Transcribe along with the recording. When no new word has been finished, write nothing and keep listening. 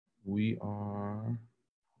We are,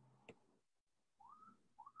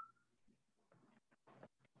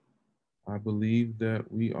 I believe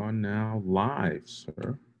that we are now live,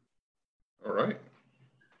 sir. All right.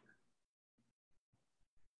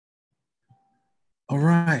 All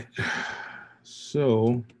right.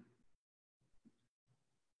 So,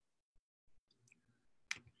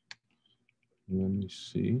 let me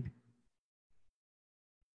see.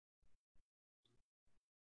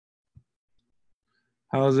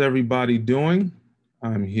 How's everybody doing?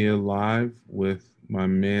 I'm here live with my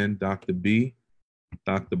man, Dr. B,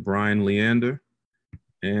 Dr. Brian Leander,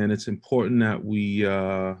 and it's important that we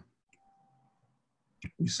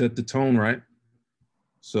set the tone right.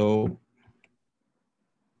 So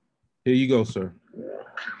here you go, sir.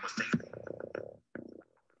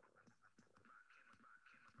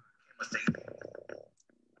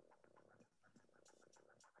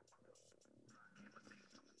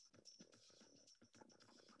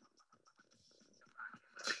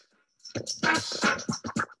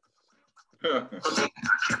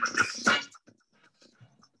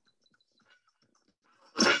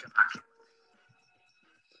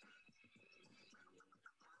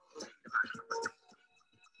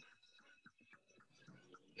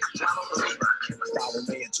 Follow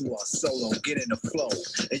me into a solo, get in the flow,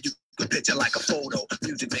 and you can picture like a photo.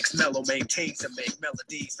 Music makes mellow, maintains to make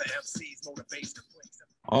melodies for MCs, motivates to play.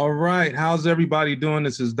 All right, how's everybody doing?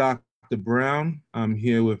 This is Dr. Brown. I'm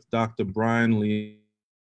here with Dr. Brian Lee.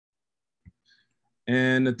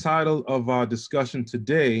 And the title of our discussion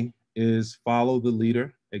today is Follow the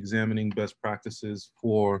Leader, examining best practices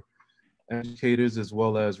for educators as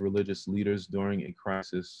well as religious leaders during a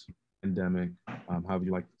crisis, pandemic, however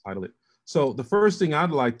you like to title it. So the first thing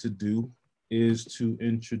I'd like to do is to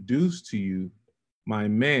introduce to you my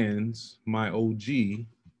OG,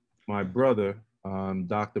 my brother,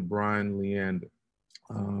 Dr. Brian Leander.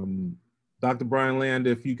 Dr. Brian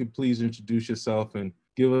Leander, if you could please introduce yourself and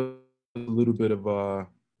give us a little bit of your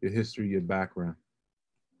history, your background.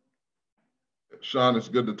 Sean, it's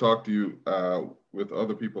good to talk to you with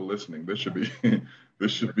other people listening. This should be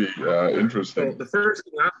interesting. So the first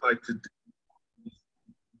thing I'd like to do is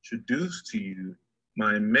introduce to you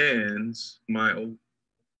my old.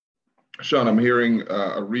 Sean, I'm hearing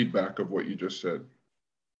a read back of what you just said.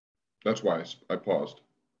 That's why I paused.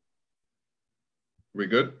 We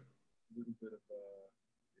good? A little bit of the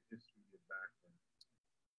history of your background.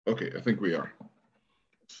 Okay, I think we are.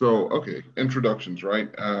 So, okay, introductions, right?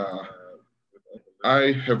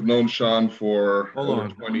 I have known Sean for Hold over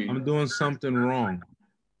on. 20. I'm doing something wrong.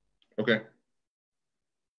 Okay.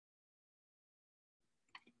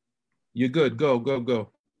 You're good. Go.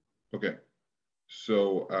 Okay.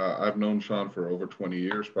 So I've known Sean for over 20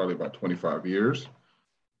 years, probably about 25 years.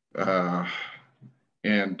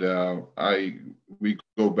 We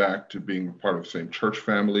go back to being part of the same church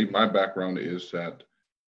family. My background is that,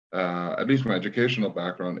 at least my educational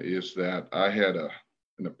background is that I had an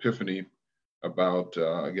epiphany about,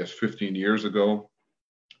 I guess, 15 years ago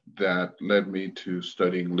that led me to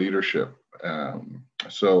studying leadership.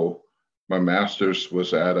 So my master's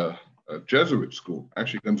was at a Jesuit school,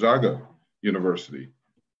 actually Gonzaga University.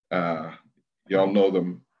 Y'all know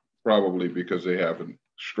them probably because they have an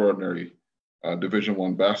extraordinary Division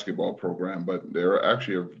I basketball program, but they're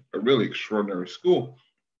actually a really extraordinary school.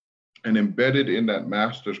 And embedded in that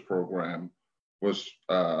master's program was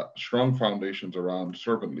strong foundations around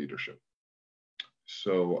servant leadership.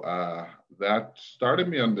 So that started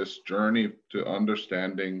me on this journey to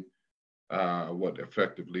understanding what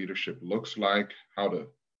effective leadership looks like, how to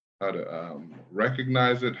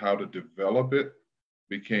recognize it, how to develop it,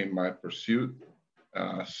 became my pursuit.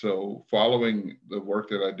 So following the work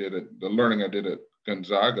that I did the learning I did at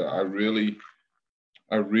Gonzaga, I really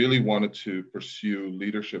wanted to pursue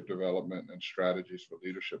leadership development and strategies for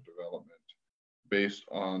leadership development based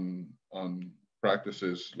on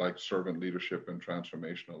practices like servant leadership and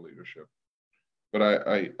transformational leadership. But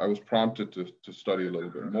I was prompted to study a little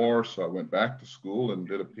bit more, so I went back to school and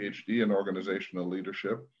did a PhD in organizational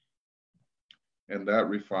leadership. And that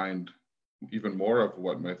refined even more of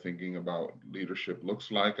what my thinking about leadership looks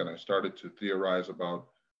like. And I started to theorize about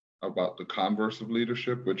the converse of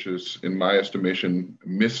leadership, which is, in my estimation,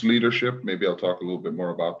 misleadership. Maybe I'll talk a little bit more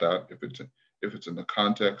about that if it's in the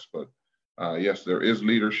context. But yes, there is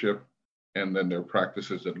leadership, and then there are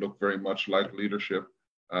practices that look very much like leadership.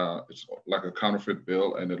 It's like a counterfeit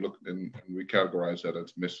bill, and we categorize that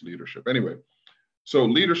as misleadership. Anyway, so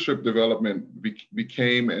leadership development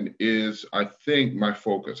became and is, I think, my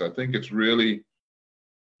focus. I think it's really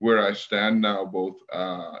where I stand now, both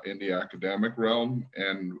in the academic realm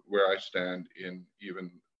and where I stand in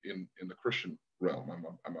the Christian realm.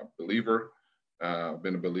 I'm a believer. I've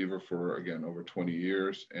been a believer for, again, over 20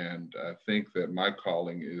 years. And I think that my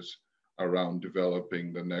calling is around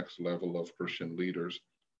developing the next level of Christian leaders,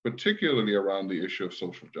 particularly around the issue of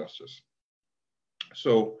social justice.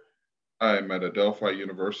 So I'm at Adelphi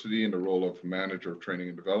University in the role of manager of training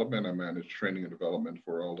and development. I manage training and development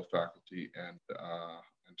for all the faculty and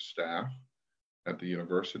staff at the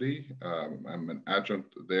university. I'm an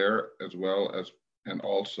adjunct there as well as, and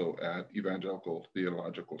also at Evangelical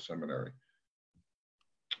Theological Seminary.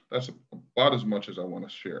 That's about as much as I want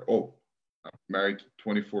to share. Oh, I'm married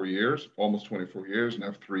 24 years, almost 24 years, and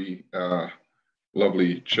have three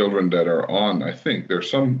lovely children that are on. I think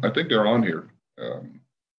they're on here.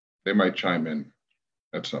 They might chime in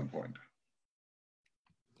at some point.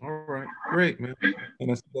 All right, great, man.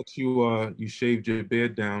 And I see that you shaved your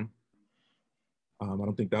beard down. I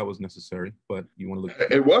don't think that was necessary, but you want to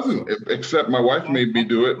look. It wasn't, except my wife made me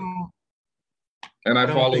do it, and I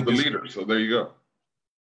followed the leader. So there you go.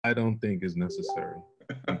 I don't think it's necessary.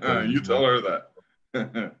 You tell her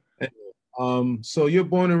that. So you're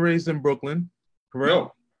born and raised in Brooklyn, correct?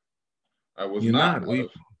 No, I was not. You're not.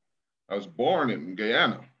 I was born in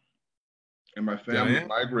Guyana, and my family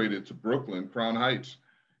migrated to Brooklyn, Crown Heights,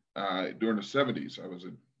 during the 70s. I was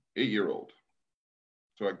an 8-year-old.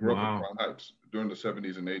 So I grew up in Crown Heights during the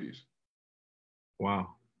 70s and 80s.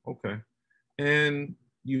 Wow. Okay. And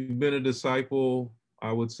you've been a disciple,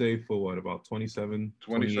 I would say, for what, about 28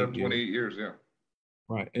 years, yeah.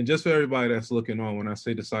 Right. And just for everybody that's looking on, when I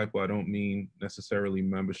say disciple, I don't mean necessarily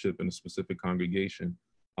membership in a specific congregation.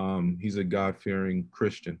 He's a God-fearing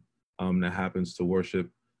Christian that happens to worship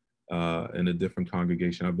in a different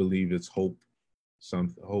congregation. I believe it's Hope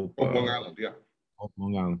Long Island, yeah. Hope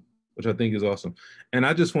Long Island, which I think is awesome. And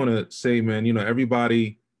I just want to say, man,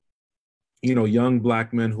 everybody, young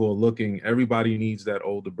Black men who are looking, everybody needs that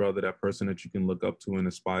older brother, that person that you can look up to and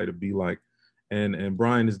aspire to be like. And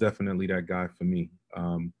Brian is definitely that guy for me.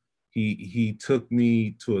 He took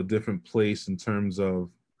me to a different place in terms of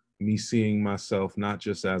me seeing myself not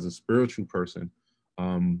just as a spiritual person,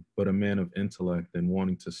 but a man of intellect and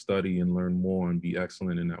wanting to study and learn more and be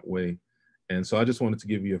excellent in that way. And so I just wanted to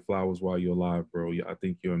give you your flowers while you're alive, bro. I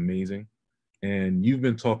think you're amazing. And you've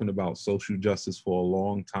been talking about social justice for a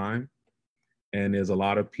long time. And there's a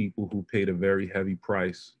lot of people who paid a very heavy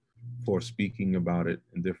price for speaking about it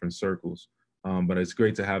in different circles. But it's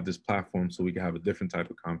great to have this platform so we can have a different type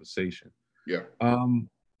of conversation. Yeah.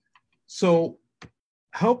 So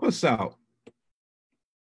help us out.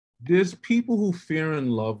 There's people who fear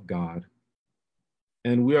and love God,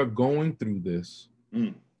 and we are going through this,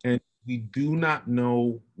 and we do not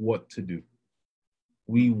know what to do.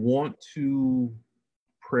 We want to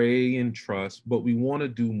pray and trust, but we want to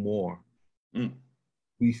do more.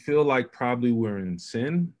 We feel like probably we're in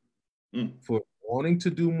sin for wanting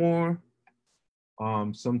to do more.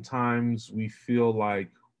 Sometimes we feel like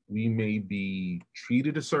we may be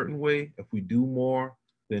treated a certain way if we do more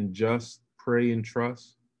than just pray and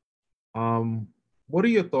trust. What are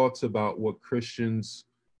your thoughts about what Christians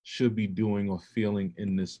should be doing or feeling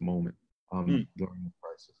in this moment during the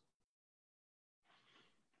crisis?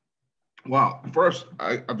 Wow. First,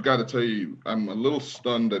 I've got to tell you, I'm a little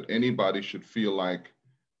stunned that anybody should feel like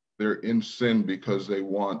they're in sin because they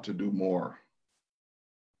want to do more.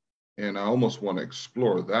 And I almost want to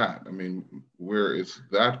explore that. I mean, where is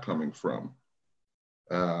that coming from?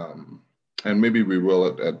 And maybe we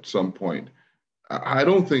will at some point. I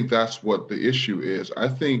don't think that's what the issue is. I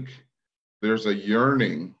think there's a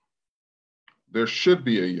yearning. There should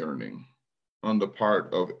be a yearning on the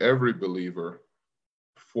part of every believer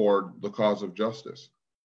for the cause of justice.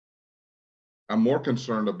 I'm more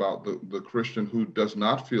concerned about the Christian who does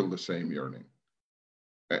not feel the same yearning.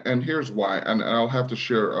 And here's why, and I'll have to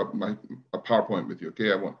share a PowerPoint with you,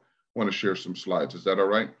 okay? I want to share some slides. Is that all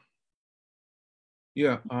right?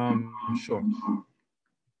 Yeah, sure.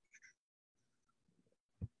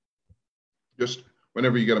 Just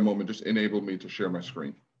whenever you get a moment, just enable me to share my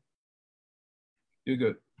screen. You're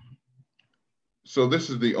good. So this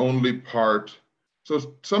is the only part.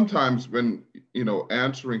 So sometimes when,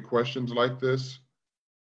 answering questions like this,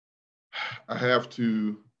 I have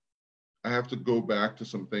to go back to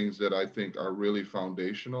some things that I think are really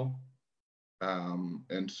foundational.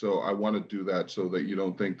 And so I want to do that so that you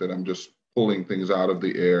don't think that I'm just pulling things out of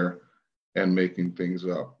the air and making things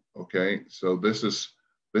up, okay? So this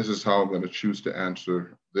is how I'm going to choose to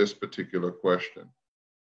answer this particular question.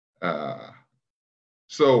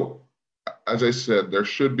 So as I said, there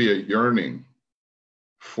should be a yearning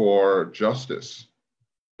for justice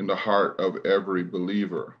in the heart of every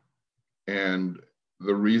believer. And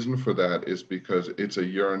the reason for that is because it's a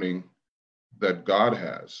yearning that God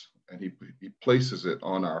has, and he places it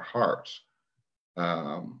on our hearts.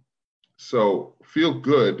 So feel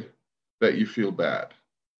good that you feel bad.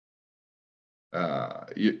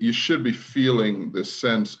 You should be feeling this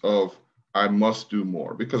sense of, I must do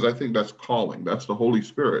more, because I think that's calling. That's the Holy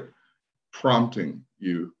Spirit prompting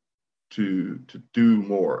you to do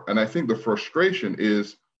more. And I think the frustration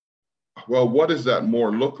is, well, what does that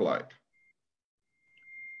more look like?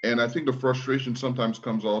 And I think the frustration sometimes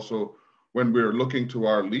comes also when we're looking to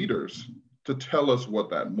our leaders to tell us what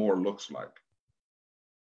that more looks like.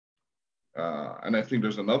 And I think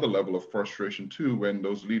there's another level of frustration too when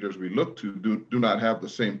those leaders we look to do not have the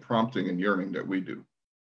same prompting and yearning that we do.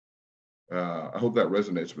 I hope that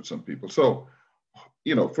resonates with some people. So,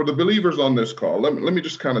 you know, for the believers on this call, let me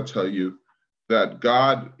just kind of tell you that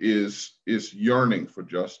God is yearning for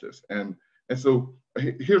justice. And so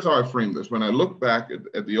here's how I frame this. When I look back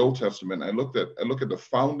at the Old Testament, I look at the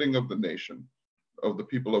founding of the nation, of the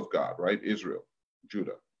people of God, right? Israel,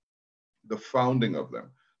 Judah, the founding of them.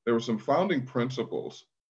 There were some founding principles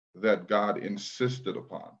that God insisted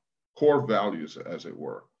upon, core values, as it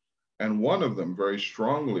were. And one of them very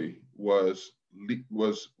strongly was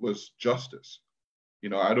justice. You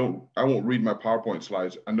know, I won't read my PowerPoint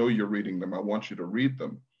slides. I know you're reading them. I want you to read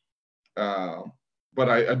them. But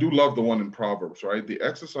I do love the one in Proverbs, right? The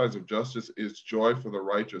exercise of justice is joy for the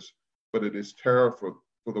righteous, but it is terror for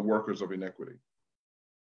the workers of iniquity.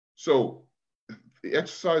 So the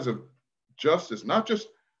exercise of justice, not just,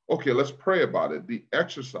 okay, let's pray about it. The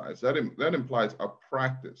exercise, that implies a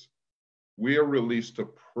practice. We are released to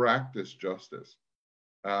practice justice.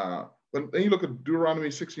 But then you look at Deuteronomy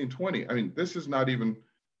 16:20. I mean, this is not even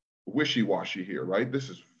wishy-washy here, right? This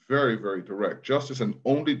is very, very direct. Justice and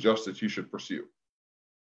only justice you should pursue.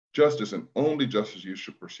 Justice and only justice you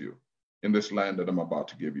should pursue in this land that I'm about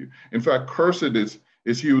to give you. In fact, cursed is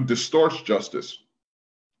he who distorts justice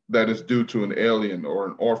that is due to an alien or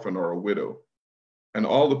an orphan or a widow. And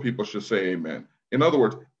all the people should say amen. In other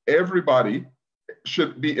words, everybody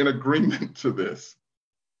should be in agreement to this.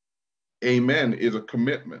 Amen is a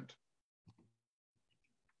commitment.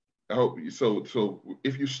 I hope so. So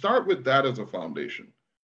if you start with that as a foundation,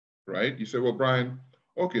 right? You say, well, Brian,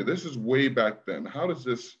 okay, this is way back then. How do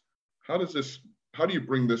you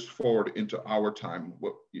bring this forward into our time?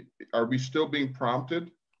 Are we still being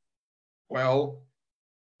prompted? Well,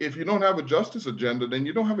 if you don't have a justice agenda, then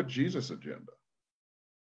you don't have a Jesus agenda.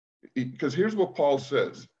 Because here's what Paul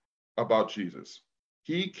says about Jesus.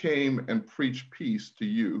 He came and preached peace to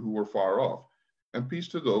you who were far off, and peace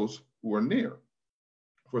to those who are near.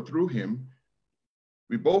 For through him,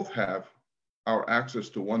 we both have our access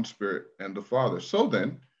to one Spirit and the Father. So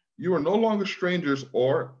then, you are no longer strangers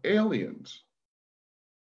or aliens,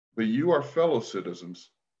 but you are fellow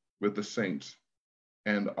citizens with the saints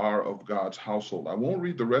and are of God's household. I won't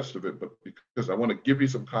read the rest of it, but because I want to give you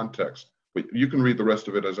some context, but you can read the rest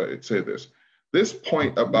of it as I say this. This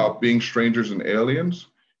point about being strangers and aliens,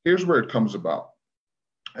 here's where it comes about.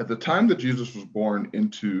 At the time that Jesus was born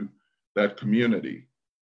into that community,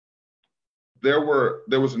 there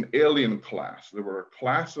was an alien class. There were a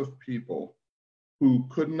class of people who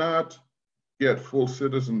could not get full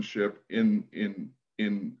citizenship in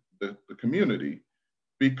the community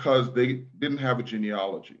because they didn't have a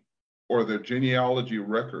genealogy, or their genealogy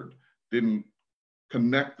record didn't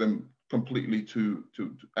connect them completely to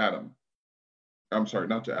Adam. I'm sorry,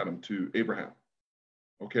 not to Adam, to Abraham.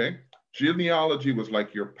 Okay? Genealogy was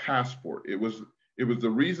like your passport. It was the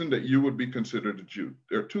reason that you would be considered a Jew.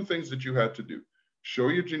 There are two things that you had to do. Show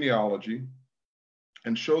your genealogy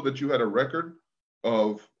and show that you had a record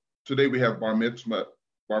of, today we have bar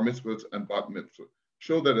mitzvahs and bat mitzvah.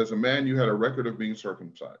 Show that as a man, you had a record of being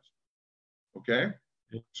circumcised. Okay?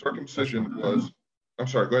 Circumcision was, I'm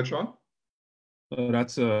sorry, go ahead, Sean.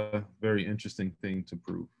 That's a very interesting thing to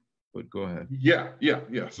prove, but go ahead. Yeah.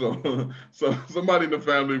 So somebody in the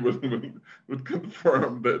family would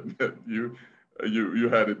confirm that you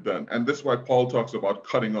had it done. And this is why Paul talks about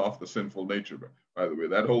cutting off the sinful nature, by the way,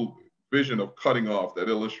 that whole vision of cutting off, that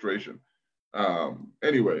illustration.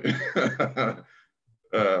 Anyway,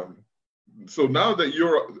 so now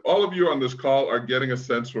that all of you on this call are getting a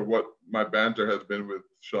sense for what my banter has been with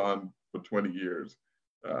Sean for 20 years.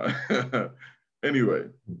 Anyway,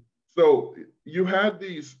 so you had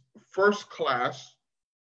these first class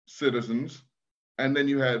citizens, and then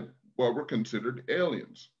you had what were considered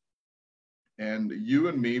aliens. And you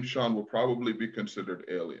and me, Sean, will probably be considered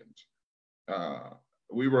aliens.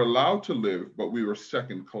 We were allowed to live, but we were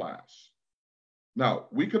second class. Now,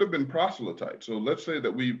 we could have been proselytes. So let's say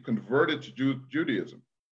that we converted to Judaism.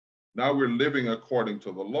 Now we're living according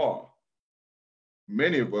to the law.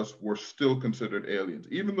 many of us were still considered aliens.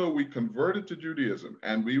 Even though we converted to Judaism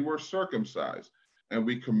and we were circumcised and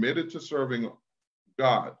we committed to serving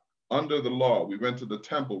God under the law, we went to the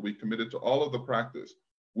temple, we committed to all of the practice,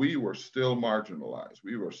 we were still marginalized.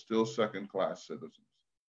 We were still second-class citizens.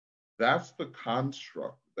 That's the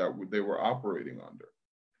construct that they were operating under.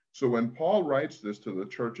 So when Paul writes this to the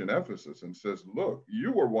church in Ephesus and says, look,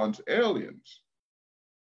 you were once aliens,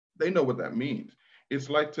 they know what that means. It's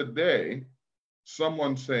like today,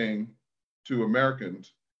 someone saying to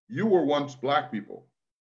Americans, you were once Black people,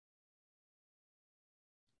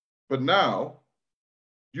 but now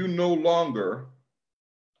you no longer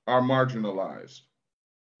are marginalized.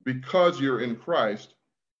 Because you're in Christ,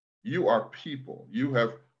 you are people. You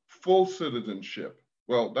have full citizenship.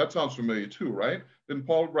 Well, that sounds familiar too, right? Didn't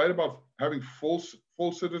Paul write about having full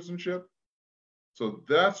citizenship? So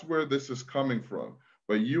that's where this is coming from.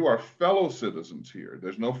 But you are fellow citizens here.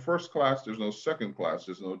 There's no first class, there's no second class,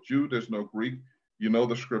 there's no Jew, there's no Greek. You know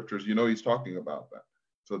the scriptures, you know he's talking about that.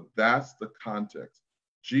 So that's the context.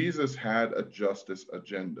 Jesus had a justice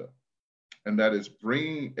agenda, and that is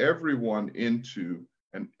bringing everyone into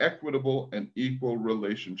an equitable and equal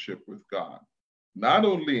relationship with God, not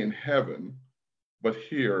only in heaven, but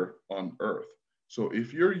here on earth. So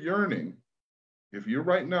if you're yearning, if you're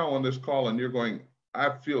right now on this call and you're going, I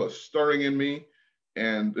feel a stirring in me,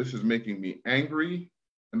 and this is making me angry,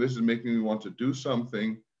 and this is making me want to do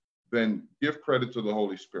something, then give credit to the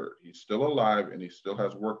Holy Spirit. He's still alive and he still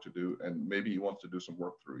has work to do, and maybe he wants to do some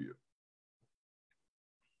work through you.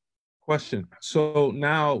 Question. So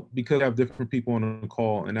now, because I have different people on the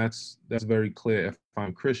call, and that's very clear if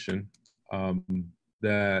I'm Christian,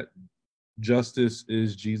 that justice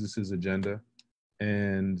is Jesus's agenda,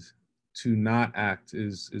 and to not act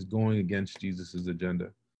is going against Jesus's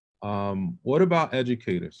agenda. What about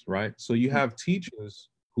educators, right? So you have teachers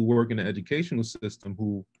who work in the educational system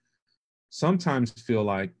who sometimes feel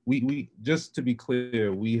like we just to be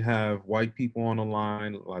clear, we have white people on the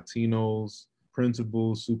line, Latinos,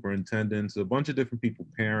 principals, superintendents, a bunch of different people,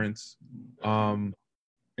 parents, and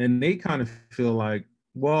they kind of feel like,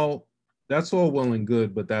 well, that's all well and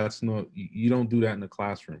good, but that's not, you don't do that in the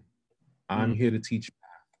classroom. I'm here to teach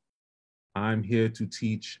math. I'm here to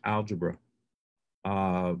teach algebra.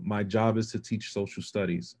 My job is to teach social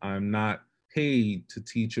studies. I'm not paid to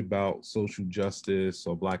teach about social justice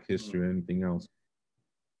or Black history or anything else.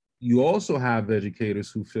 You also have educators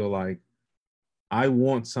who feel like, I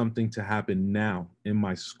want something to happen now in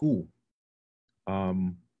my school.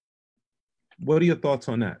 What are your thoughts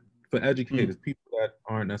on that for educators, people that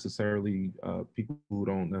aren't necessarily, people who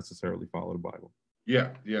don't necessarily follow the Bible?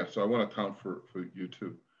 Yeah. So I want to count for you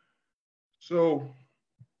too. So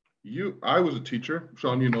I was a teacher.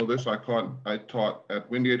 Sean, you know this. I taught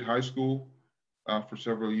at Wingate High School for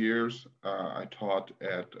several years. I taught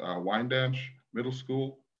at Wyandanch Middle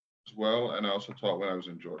School as well, and I also taught when I was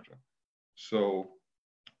in Georgia. So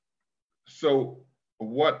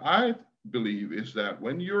what I believe is that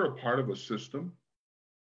when you're a part of a system,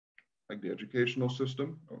 like the educational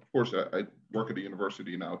system, of course, I work at a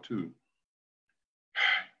university now too,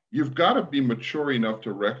 you've got to be mature enough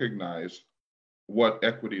to recognize what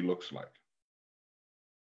equity looks like.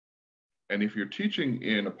 And if you're teaching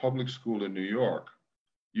in a public school in New York,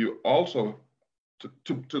 you also,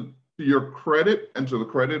 to your credit and to the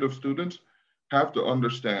credit of students, have to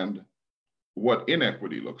understand what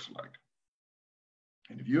inequity looks like.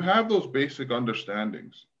 And if you have those basic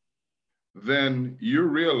understandings, then you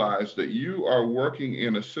realize that you are working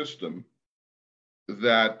in a system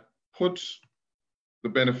that puts the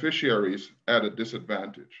beneficiaries at a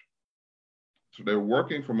disadvantage. So they're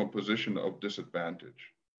working from a position of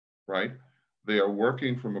disadvantage, right? They are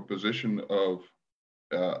working from a position of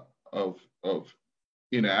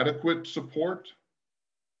inadequate support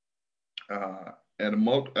at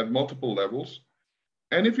multiple levels.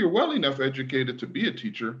 And if you're well enough educated to be a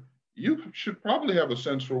teacher, you should probably have a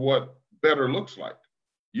sense for what better looks like.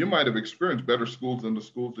 You might have experienced better schools than the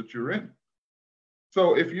schools that you're in.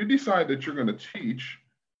 So if you decide that you're going to teach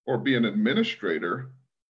or be an administrator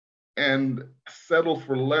and settle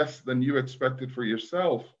for less than you expected for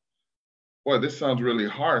yourself, boy, this sounds really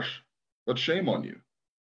harsh, but shame on you.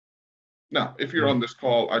 Now, if you're on this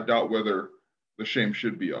call, I doubt whether the shame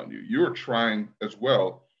should be on you. You're trying as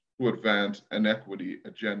well to advance an equity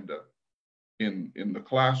agenda in the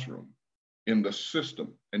classroom, in the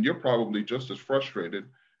system. And you're probably just as frustrated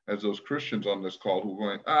as those Christians on this call who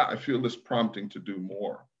are going, I feel this prompting to do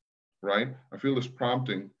more, right? I feel this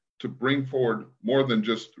prompting to bring forward more than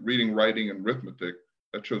just reading, writing, and arithmetic.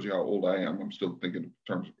 That shows you how old I am. I'm still thinking in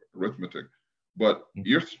terms of arithmetic. But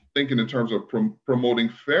you're thinking in terms of promoting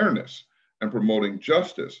fairness and promoting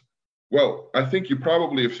justice. Well, I think you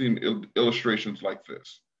probably have seen illustrations like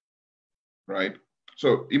this, right?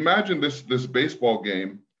 So imagine this baseball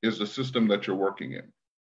game is the system that you're working in,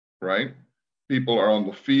 right? People are on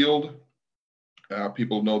the field,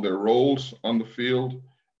 people know their roles on the field,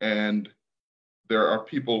 and there are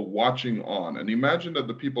people watching on. And imagine that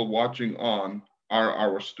the people watching on are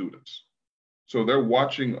our students. So they're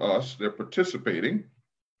watching us, they're participating,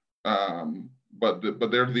 but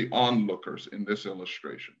they're the onlookers in this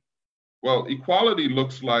illustration. Well, equality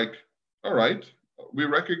looks like, all right, we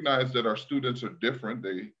recognize that our students are different.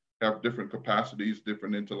 They have different capacities,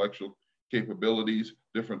 different intellectual capabilities,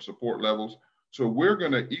 different support levels. So we're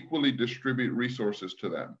going to equally distribute resources to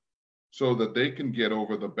them so that they can get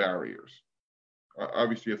over the barriers.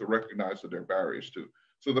 Obviously, you have to recognize that there are barriers too.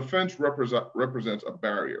 So the fence represents a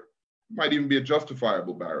barrier. It might even be a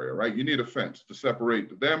justifiable barrier, right? You need a fence to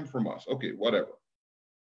separate them from us. Okay, whatever.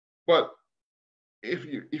 But if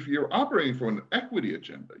you're operating from an equity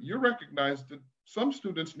agenda, you recognize that some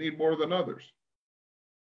students need more than others.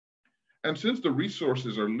 And since the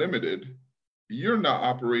resources are limited, you're now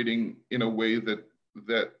operating in a way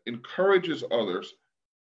that encourages others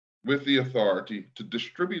with the authority to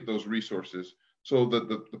distribute those resources so that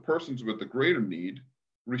the persons with the greater need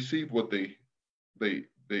receive what they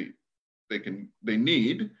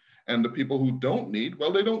need, and the people who don't need,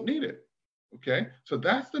 well, they don't need it. Okay, so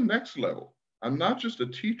that's the next level. I'm not just a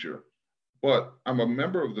teacher, but I'm a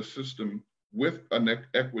member of the system with an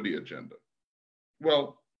equity agenda.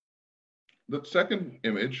 Well, the second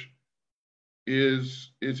image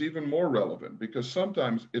is even more relevant, because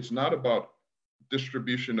sometimes it's not about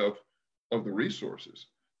distribution of the resources.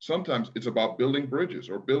 Sometimes it's about building bridges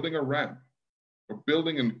or building a ramp or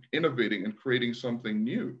building and innovating and creating something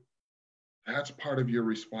new. That's part of your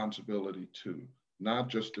responsibility too, not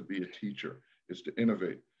just to be a teacher, it's to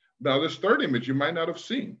innovate. Now, this third image you might not have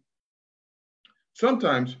seen.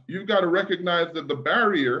 Sometimes you've got to recognize that the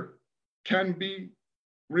barrier can be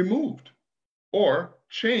removed or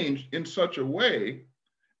changed in such a way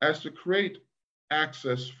as to create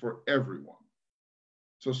access for everyone.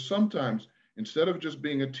 So sometimes, instead of just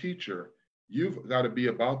being a teacher, you've got to be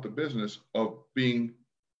about the business of being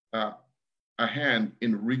a hand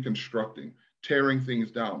in reconstructing, tearing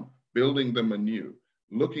things down, building them anew,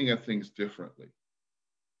 looking at things differently.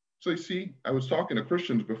 So you see, I was talking to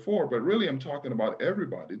Christians before, but really I'm talking about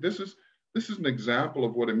everybody. This is an example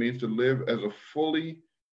of what it means to live as a fully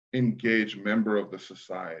engaged member of the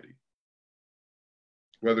society,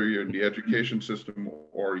 whether you're in the education system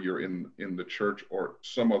or you're in the church or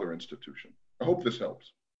some other institution. I hope this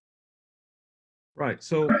helps. Right.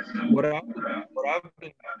 So what I've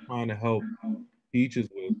been trying to help teachers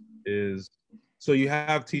with is, so you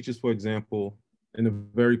have teachers, for example, in a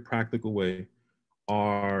very practical way,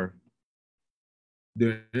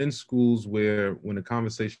 they're in schools where when a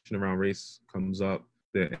conversation around race comes up,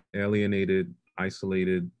 they're alienated,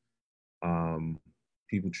 isolated.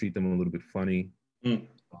 People treat them a little bit funny.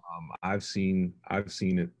 I've seen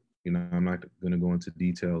it. You know, I'm not going to go into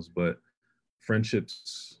details, but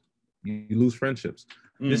friendships, you lose friendships.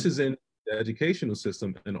 This is in the educational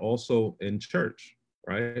system and also in church,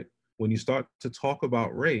 right? When you start to talk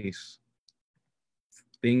about race,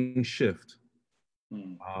 things shift.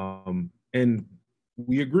 And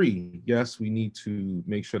we agree, yes, we need to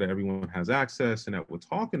make sure that everyone has access and that we're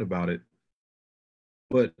talking about it.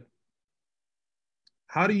 But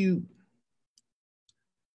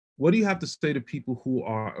what do you have to say to people who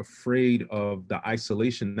are afraid of the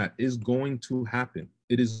isolation that is going to happen?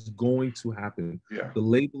 It is going to happen. Yeah. The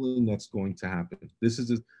labeling that's going to happen. This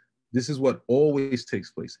is what always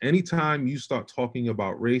takes place. Anytime you start talking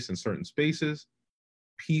about race in certain spaces,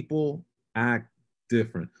 people act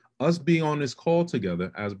different. Us being on this call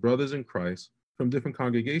together as brothers in Christ from different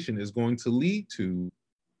congregations is going to lead to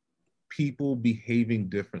people behaving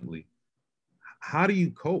differently. How do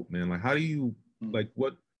you cope, man? Like, how do you, like,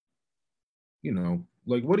 what, you know,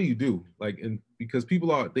 like, what do you do? Like, and because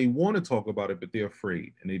people they want to talk about it, but they're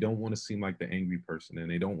afraid and they don't want to seem like the angry person and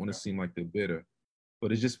they don't want to seem like they're bitter,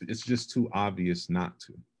 but it's just too obvious not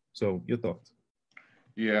to. So your thoughts?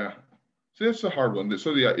 Yeah, so that's a hard one.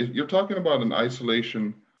 So yeah, you're talking about an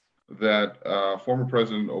isolation that former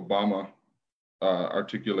President Obama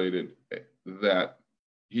articulated that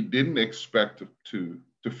he didn't expect to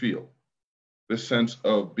feel. This sense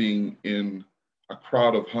of being in a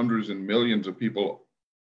crowd of hundreds and millions of people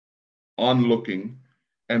onlooking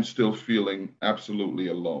and still feeling absolutely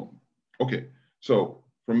alone. Okay, so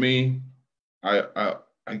for me, I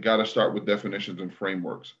got to start with definitions and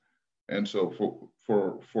frameworks. And so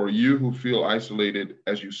for you who feel isolated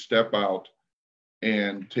as you step out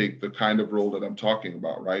and take the kind of role that I'm talking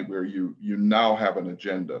about, right? Where you now have an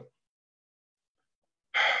agenda.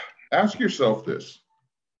 Ask yourself this: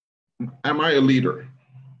 am I a leader?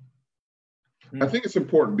 I think it's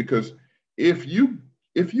important because if you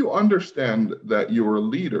understand that you're a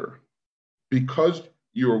leader because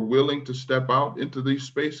you're willing to step out into these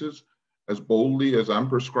spaces as boldly as I'm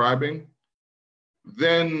prescribing,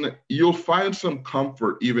 then you'll find some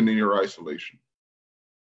comfort even in your isolation.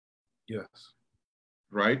 Yes.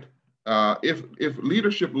 Right? If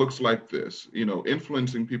leadership looks like this,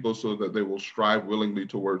 influencing people so that they will strive willingly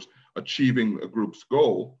towards achieving a group's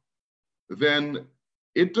goal, then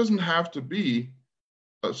it doesn't have to be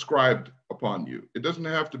ascribed upon you. It doesn't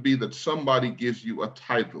have to be that somebody gives you a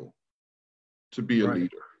title to be a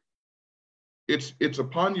leader. It's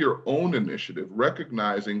upon your own initiative,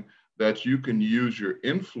 recognizing that you can use your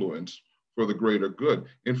influence for the greater good.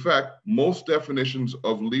 In fact, most definitions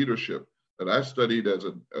of leadership that I studied as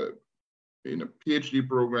in a PhD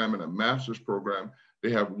program and a master's program,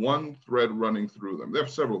 they have one thread running through them. They have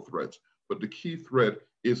several threads, but the key thread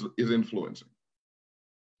is influencing.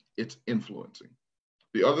 It's influencing.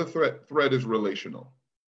 The other thread is relational.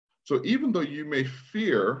 So even though you may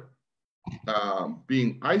fear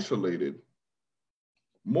being isolated,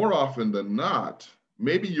 more often than not,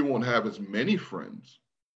 maybe you won't have as many friends,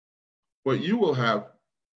 but you will have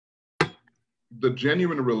the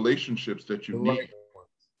genuine relationships that you need.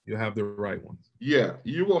 You have the right ones. Yeah,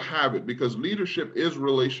 you will have it because leadership is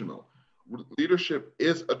relational. Leadership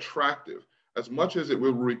is attractive. As much as it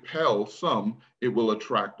will repel some, it will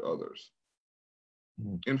attract others.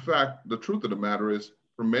 In fact, the truth of the matter is,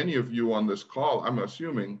 for many of you on this call, I'm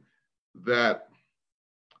assuming that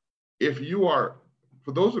if you are,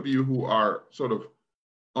 for those of you who are sort of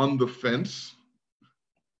on the fence,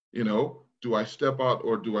 do I step out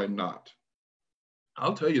or do I not?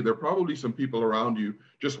 I'll tell you, there are probably some people around you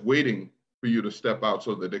just waiting for you to step out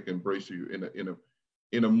so that they can embrace you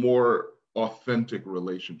in a more authentic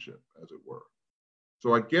relationship, as it were.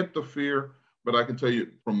 So I get the fear, but I can tell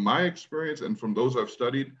you from my experience and from those I've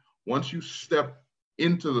studied, once you step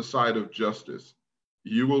into the side of justice,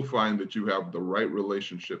 you will find that you have the right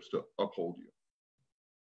relationships to uphold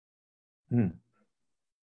you.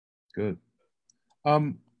 Good.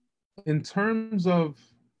 In terms of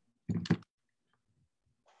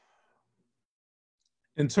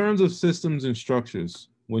systems and structures,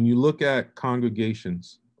 when you look at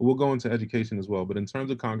congregations, we'll go into education as well, but in terms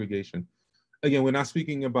of congregation, again, we're not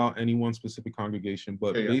speaking about any one specific congregation,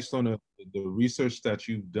 but based on the research that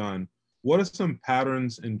you've done, what are some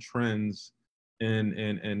patterns and trends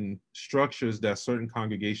and structures that certain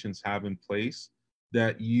congregations have in place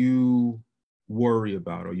that you worry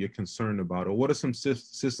about or you're concerned about? Or what are some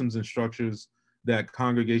systems and structures that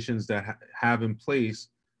congregations that have in place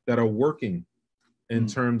that are working in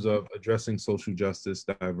terms of addressing social justice,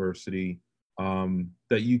 diversity,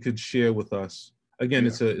 that you could share with us? Again,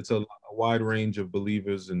 it's a wide range of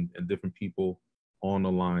believers and different people on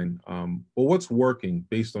the line. But what's working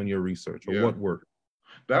based on your research, or what worked?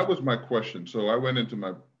 That was my question. So I went into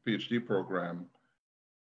my PhD program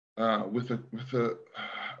with a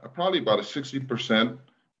probably about a 60%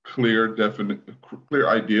 clear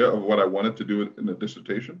idea of what I wanted to do in the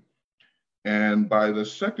dissertation. And by the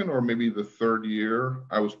second or maybe the third year,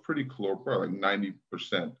 I was pretty clear, probably like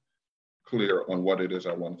 90% clear on what it is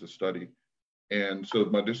I wanted to study. And so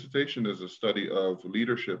my dissertation is a study of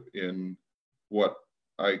leadership in what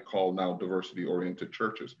I call now diversity-oriented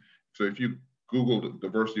churches. So if you Googled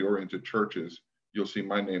diversity-oriented churches, you'll see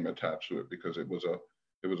my name attached to it because it was a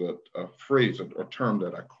phrase, a term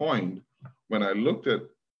that I coined when I looked at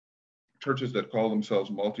churches that call themselves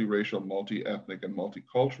multiracial, multi-ethnic, and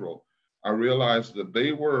multicultural. I realized that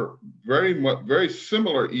they were very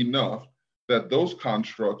similar enough that those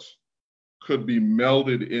constructs could be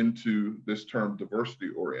melded into this term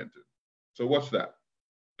diversity-oriented. So what's that?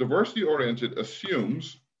 Diversity-oriented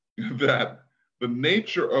assumes that the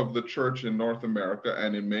nature of the church in North America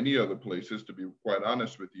and in many other places, to be quite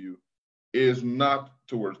honest with you, is not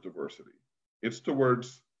towards diversity. It's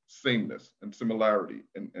towards sameness and similarity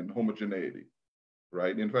and homogeneity,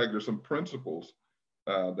 right? In fact, there's some principles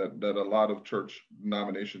that a lot of church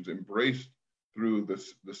denominations embraced through the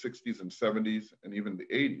 60s and 70s and even the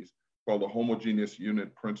 80s, called the homogeneous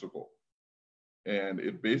unit principle. And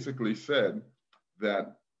it basically said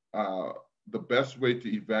that the best way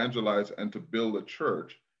to evangelize and to build a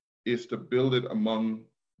church is to build it among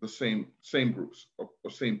the same groups or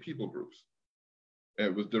same people groups. And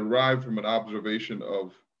it was derived from an observation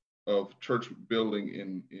of church building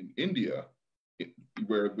in India,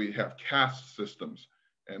 where we have caste systems.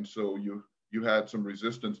 And so you had some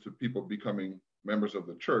resistance to people becoming members of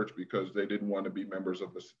the church because they didn't want to be members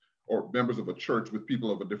of this or members of a church with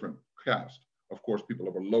people of a different caste. Of course, people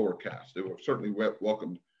of a lower caste. They were certainly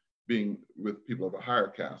welcomed being with people of a higher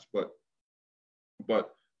caste.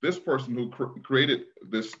 But this person who created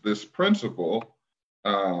this principle,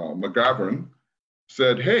 McGovern,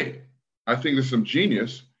 said, hey, I think there's some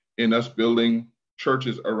genius in us building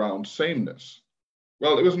churches around sameness.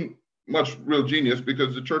 Well, it wasn't much real genius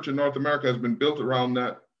because the church in North America has been built around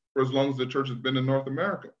that for as long as the church has been in North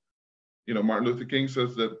America. You know, Martin Luther King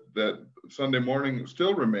says that Sunday morning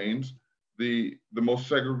still remains the most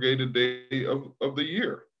segregated day of the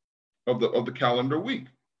year, of the calendar week.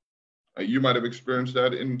 You might have experienced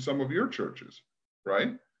that in some of your churches,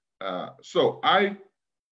 right? So I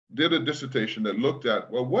did a dissertation that looked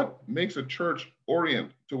at, well, what makes a church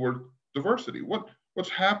orient toward diversity? What's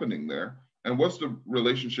happening there? And what's the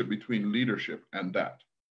relationship between leadership and that?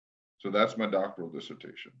 So that's my doctoral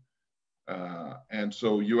dissertation. And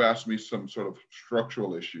so you asked me some sort of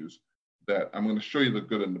structural issues that I'm going to show you the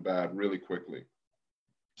good and the bad really quickly.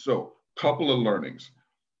 So couple of learnings.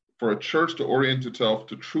 For a church to orient itself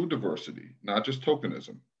to true diversity, not just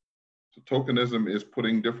tokenism. So tokenism is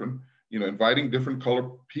putting different, inviting different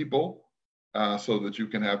color people so that you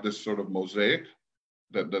can have this sort of mosaic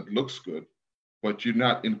that looks good, but you're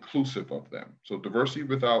not inclusive of them. So diversity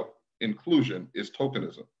without inclusion is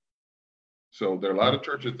tokenism. So there are a lot of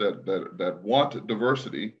churches that want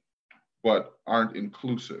diversity, but aren't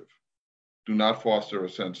inclusive, do not foster a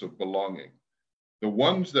sense of belonging. The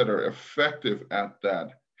ones that are effective at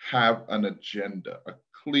that have an agenda, a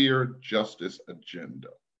clear justice agenda.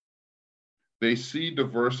 They see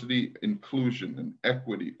diversity, inclusion, and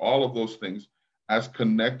equity, all of those things, as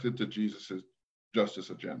connected to Jesus's justice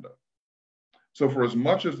agenda. So for as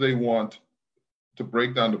much as they want to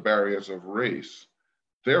break down the barriers of race,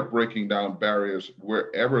 they're breaking down barriers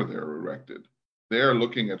wherever they're erected. They're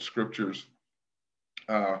looking at scriptures,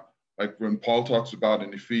 like when Paul talks about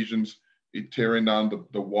in Ephesians, tearing down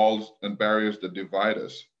the walls and barriers that divide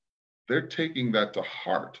us. They're taking that to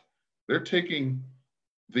heart. They're taking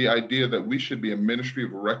the idea that we should be a ministry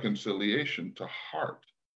of reconciliation to heart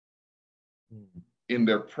in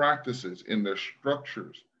their practices, in their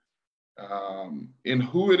structures, in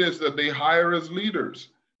who it is that they hire as leaders,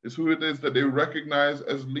 is who it is that they recognize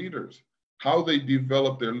as leaders, how they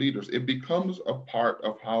develop their leaders. It becomes a part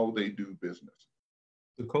of how they do business.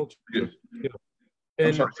 The culture. Yeah. And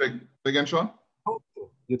I'm sorry, say again, Sean?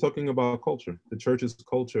 You're talking about culture. The church's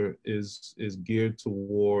culture is geared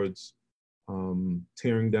towards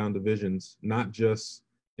tearing down divisions, not just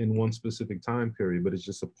in one specific time period, but it's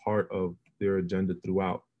just a part of their agenda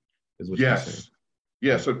throughout, is what you're saying.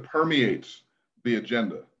 Yes, it permeates the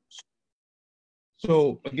agenda.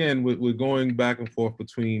 So again, we're going back and forth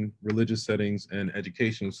between religious settings and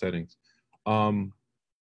educational settings.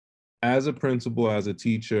 As a principal, as a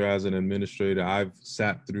teacher, as an administrator, I've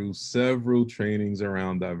sat through several trainings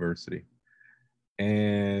around diversity.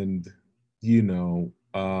 And,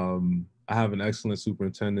 I have an excellent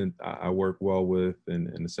superintendent I work well with,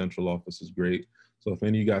 and the central office is great. So if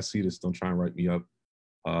any of you guys see this, don't try and write me up.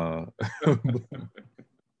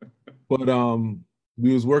 But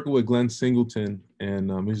we was working with Glenn Singleton, and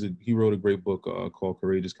he wrote a great book called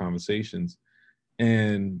Courageous Conversations.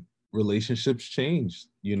 And relationships changed,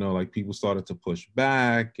 like people started to push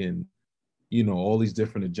back, and, all these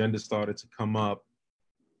different agendas started to come up.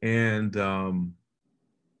 And,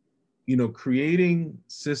 creating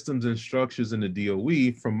systems and structures in the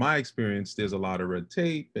DOE, from my experience, there's a lot of red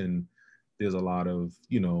tape, and there's a lot of,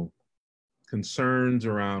 concerns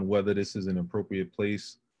around whether this is an appropriate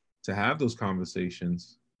place to have those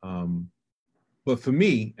conversations. But for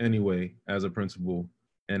me, anyway, as a principal,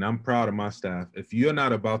 and I'm proud of my staff, if you're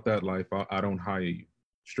not about that life, I don't hire you,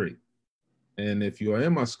 straight. And if you're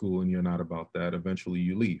in my school and you're not about that, eventually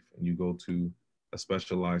you leave and you go to a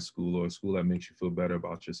specialized school or a school that makes you feel better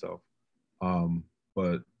about yourself.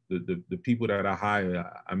 But the people that I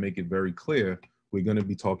hire, I make it very clear, we're going to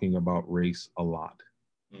be talking about race a lot.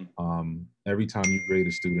 Every time you grade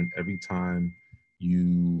a student, every time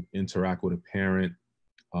you interact with a parent,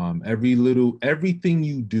 everything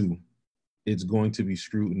you do, it's going to be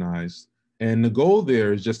scrutinized. And the goal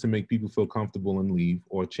there is just to make people feel comfortable and leave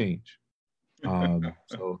or change.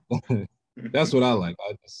 So that's what I like.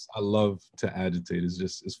 I love to agitate.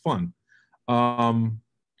 It's fun.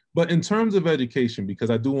 But in terms of education, because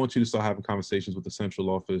I do want you to start having conversations with the central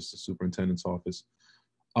office, the superintendent's office,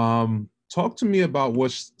 talk to me about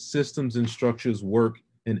what systems and structures work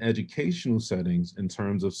in educational settings in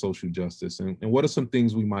terms of social justice, and what are some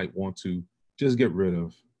things we might want to just get rid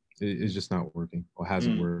of? It's just not working or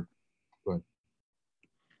hasn't worked. Go ahead.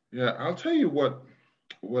 Yeah, I'll tell you what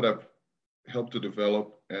I've helped to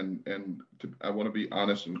develop, I want to be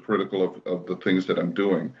honest and critical of the things that I'm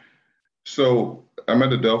doing. So I'm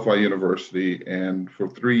at Adelphi University, and for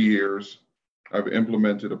 3 years, I've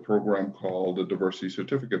implemented a program called the Diversity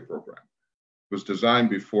Certificate Program. It was designed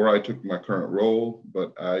before I took my current role,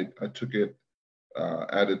 but I took it,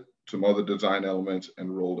 added some other design elements,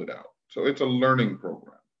 and rolled it out. So it's a learning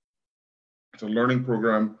program. It's a learning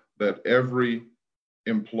program that every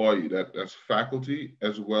employee, that's faculty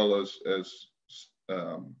as well as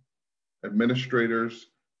um, administrators,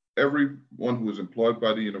 everyone who is employed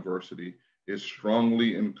by the university is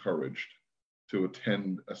strongly encouraged to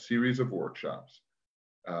attend a series of workshops.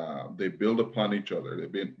 They build upon each other.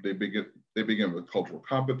 They begin with cultural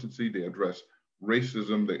competency. They address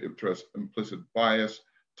racism. They address implicit bias.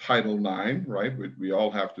 Title IX, right? We all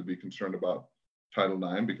have to be concerned about Title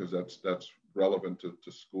IX because that's relevant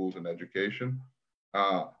to schools and education.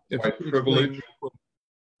 White privilege.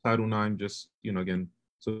 Title IX, just, again,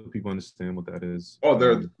 so people understand what that is. Oh,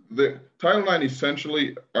 the Title IX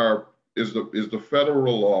essentially is the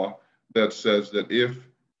federal law that says that if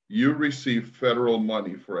you receive federal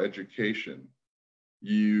money for education,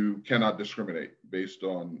 you cannot discriminate based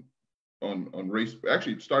on race.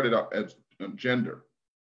 Actually, it started out as gender,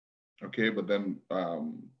 okay, but then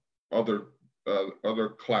other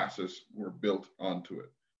classes were built onto it.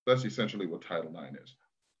 That's essentially what Title IX is.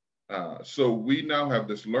 So we now have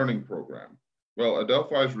this learning program. Well,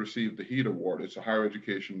 Adelphi has received the HEAT Award. It's a Higher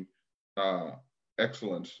Education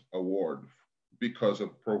Excellence Award because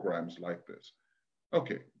of programs like this.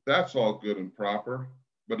 Okay, that's all good and proper,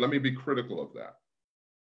 but let me be critical of that.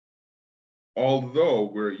 Although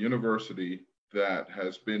we're a university that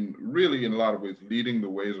has been really, in a lot of ways, leading the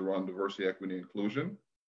ways around diversity, equity, and inclusion,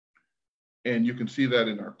 and you can see that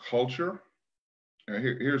in our culture. And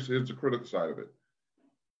here's the critical side of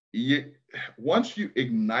it. Once you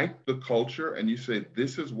ignite the culture and you say,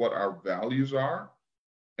 this is what our values are,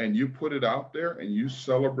 and you put it out there and you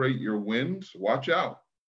celebrate your wins, watch out,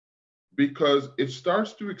 because it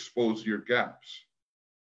starts to expose your gaps.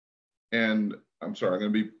 And I'm sorry, I'm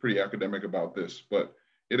going to be pretty academic about this, but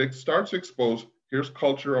it starts to expose, here's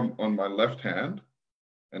culture on my left hand,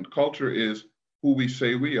 and culture is who we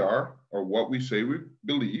say we are or what we say we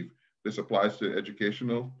believe. This applies to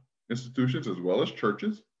educational institutions as well as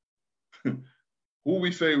churches. Who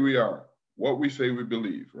we say we are, what we say we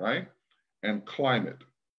believe, right? And climate.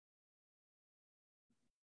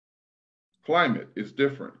 Climate is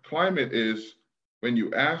different. Climate is when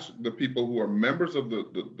you ask the people who are members of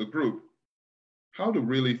the group, how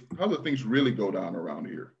do things really go down around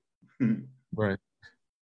here? Right.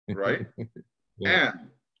 Right? Yeah. And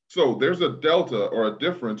so there's a delta or a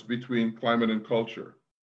difference between climate and culture.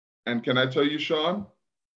 And can I tell you, Sean,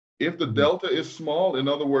 if the delta is small, in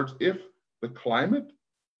other words, if the climate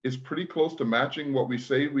is pretty close to matching what we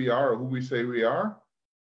say we are or who we say we are,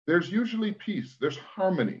 there's usually peace, there's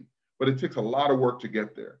harmony, but it takes a lot of work to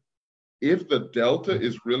get there. If the delta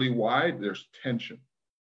is really wide, there's tension.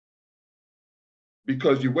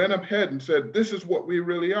 Because you went ahead and said, this is what we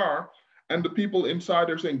really are, and the people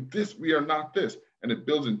inside are saying, this, we are not this, and it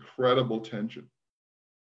builds incredible tension.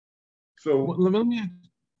 So well,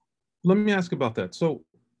 let me ask about that. So,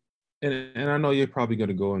 and I know you're probably going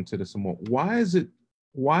to go into this some more. Why is it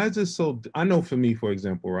so? I know for me, for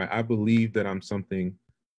example, right, I believe that I'm something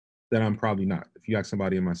that I'm probably not. If you ask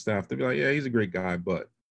somebody in my staff, they'll be like, yeah, he's a great guy, but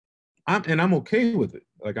I'm okay with it.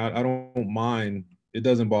 Like, I don't mind. It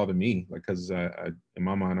doesn't bother me, like, because I in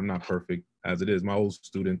my mind, I'm not perfect as it is. My old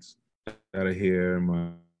students that are here,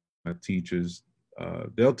 my teachers,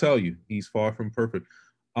 they'll tell you he's far from perfect.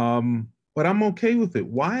 But I'm okay with it.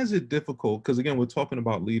 Why is it difficult? Because again, we're talking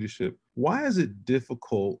about leadership. Why is it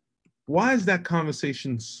difficult? Why is that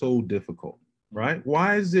conversation so difficult, right?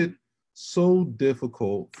 Why is it so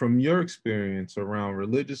difficult from your experience around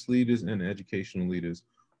religious leaders and educational leaders?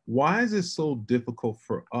 Why is it so difficult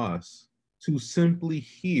for us to simply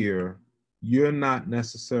hear you're not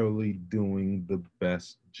necessarily doing the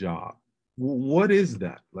best job? What is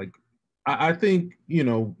that? Like, I think,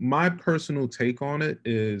 my personal take on it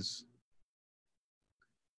is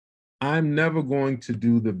I'm never going to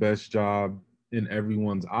do the best job in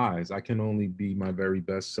everyone's eyes. I can only be my very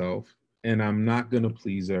best self, and I'm not going to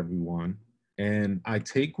please everyone. And I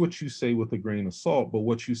take what you say with a grain of salt, but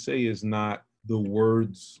what you say is not the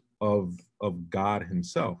words of God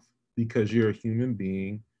himself, because you're a human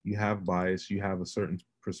being, you have bias, you have a certain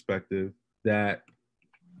perspective that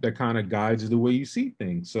kind of guides the way you see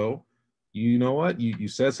things. So, you know what? You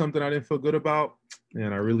said something I didn't feel good about,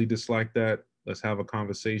 and I really dislike that. Let's have a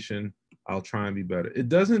conversation. I'll try and be better. It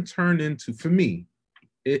doesn't turn into, for me,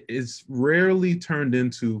 it's rarely turned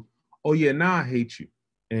into, oh yeah, now I hate you,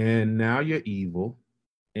 and now you're evil,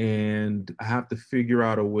 and I have to figure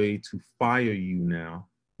out a way to fire you now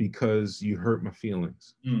because you hurt my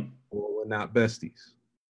feelings, or we're not besties.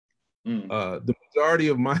 The majority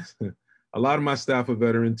of my, a lot of my staff are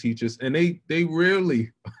veteran teachers, and they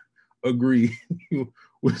rarely agree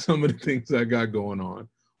with some of the things I got going on,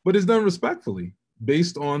 but it's done respectfully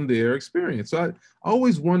based on their experience. So I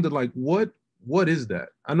always wondered, like, what is that?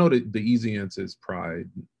 I know that the easy answer is pride,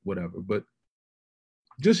 whatever, but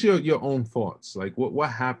just your own thoughts. Like,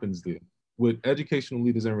 what happens there with educational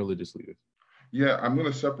leaders and religious leaders? Yeah, I'm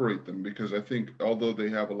going to separate them because I think although they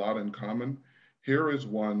have a lot in common, here is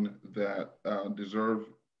one that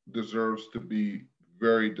deserves to be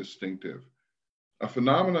very distinctive. A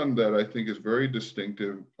phenomenon that I think is very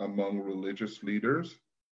distinctive among religious leaders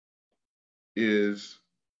is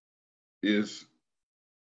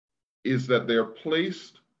that they're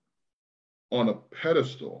placed on a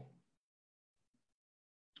pedestal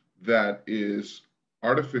that is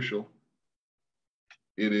artificial.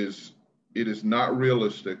 It is not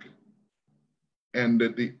realistic, and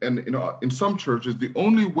that in some churches the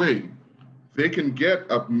only way they can get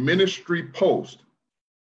a ministry post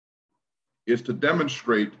is to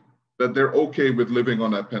demonstrate that they're okay with living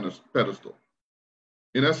on that pedestal.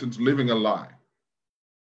 In essence, living a lie,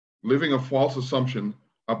 living a false assumption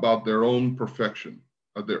about their own perfection,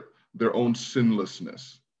 their own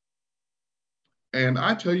sinlessness. And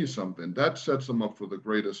I tell you something, that sets them up for the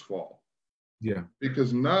greatest fall. Yeah.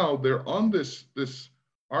 Because now they're on this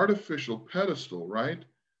artificial pedestal, right?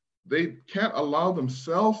 They can't allow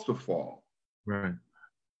themselves to fall. Right.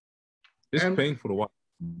 It's painful to watch.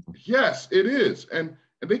 Yes, it is. And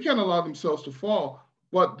they can't allow themselves to fall,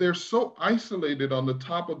 but they're so isolated on the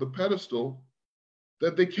top of the pedestal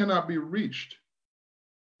that they cannot be reached,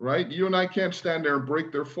 right? You and I can't stand there and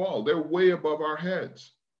break their fall. They're way above our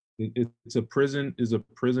heads. It's a prison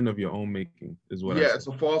of your own making, is what I say. Yeah, it's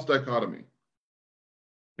a false dichotomy.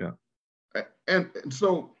 Yeah. And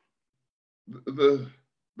so the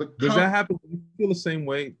does that happen? Do you feel the same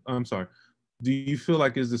way? I'm sorry. Do you feel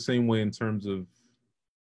like it's the same way in terms of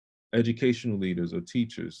educational leaders or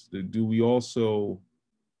teachers? Do we also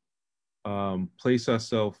place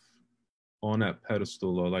ourselves on that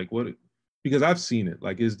pedestal, or like what? Because I've seen it.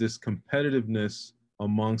 Like, is this competitiveness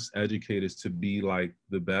amongst educators to be like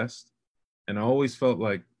the best? And I always felt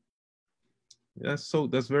like that's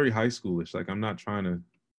very high schoolish. Like, I'm not trying to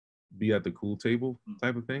be at the cool table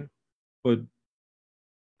type of thing, but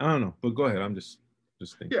I don't know. But go ahead. I'm just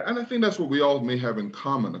thinking. Yeah, and I think that's what we all may have in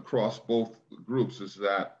common across both groups, is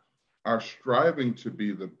that our striving to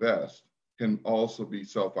be the best can also be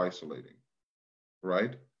self-isolating,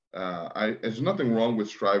 right? There's nothing wrong with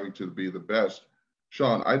striving to be the best.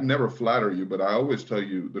 Sean, I'd never flatter you, but I always tell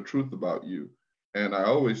you the truth about you. And I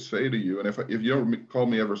always say to you, and if you don't call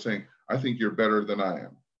me ever saying, I think you're better than I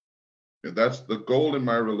am. That's the goal in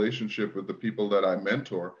my relationship with the people that I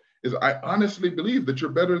mentor, is I honestly believe that you're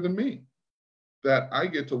better than me, that I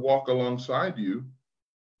get to walk alongside you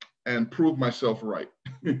and prove myself right.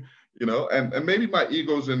 And maybe my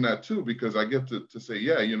ego's in that too, because I get to say,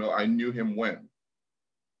 yeah, I knew him when.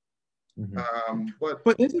 Mm-hmm.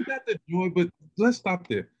 But isn't that the joy? But let's stop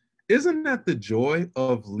there. Isn't that the joy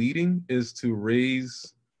of leading, is to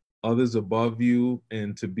raise others above you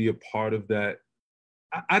and to be a part of that?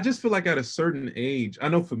 I just feel like at a certain age, I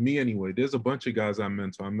know for me anyway, there's a bunch of guys I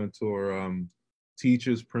mentor. I mentor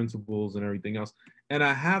teachers, principals, and everything else. And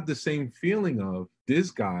I have the same feeling of,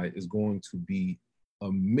 this guy is going to be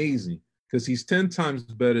amazing because he's 10 times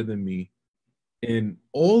better than me in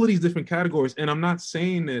all of these different categories. And I'm not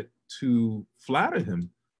saying it to flatter him.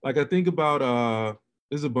 Like, I think about,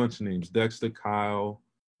 there's a bunch of names: Dexter, Kyle,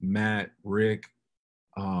 Matt, Rick,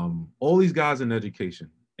 all these guys in education.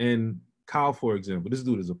 And Kyle, for example, this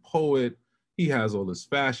dude is a poet. He has all this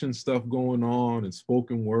fashion stuff going on and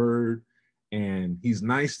spoken word, and he's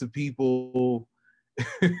nice to people.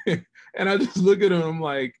 And I just look at him, I'm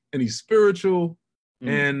like, and he's spiritual.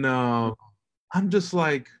 And I'm just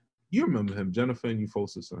like, you remember him, Jennifer and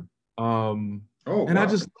Euphosia's son. And wow. I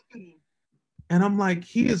just look at him and I'm like,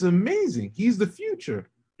 he is amazing. He's the future.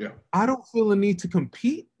 Yeah. I don't feel a need to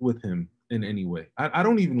compete with him in any way. I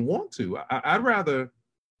don't even want to. I'd rather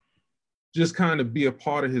just kind of be a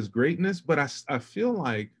part of his greatness. But I feel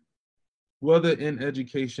like, whether in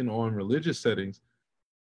education or in religious settings,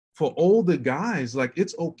 for older guys, like,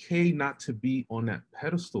 it's okay not to be on that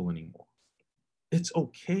pedestal anymore. It's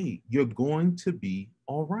okay. You're going to be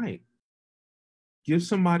all right. Give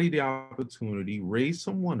somebody the opportunity, raise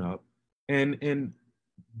someone up, and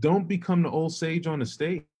don't become the old sage on the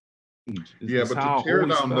stage. Yeah, It's but how to I tear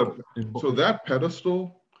always down felt. so that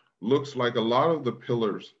pedestal looks like a lot of the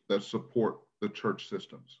pillars that support the church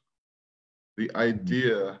systems. The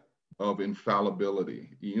idea of infallibility.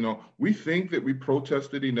 You know, we think that we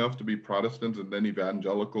protested enough to be Protestants and then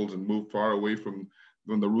evangelicals and moved far away from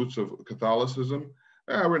the roots of Catholicism.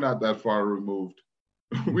 We're not that far removed.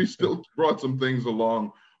 We still brought some things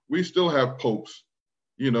along. We still have popes.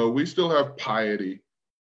 You know, we still have piety.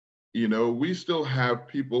 You know, we still have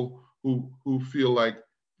people who feel like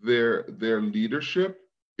their leadership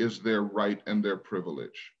is their right and their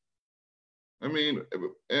privilege. I mean,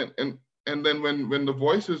 and then when the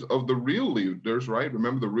voices of the real leaders, right?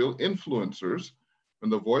 Remember the real influencers, when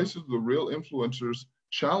the voices of the real influencers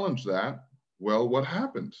challenge that, well, what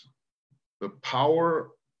happens? The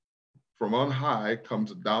power from on high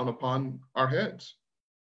comes down upon our heads,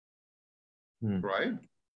 right?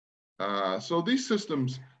 So these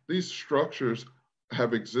systems, these structures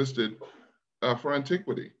have existed for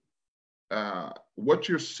antiquity. What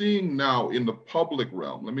you're seeing now in the public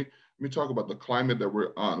realm, let me talk about the climate that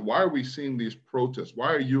we're on. Why are we seeing these protests?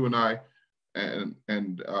 Why are you and I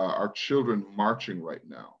and our children marching right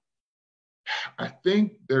now? I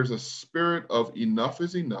think there's a spirit of enough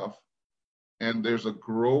is enough, and there's a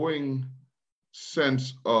growing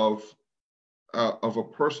sense of a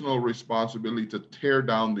personal responsibility to tear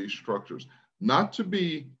down these structures, not to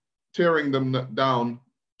be tearing them down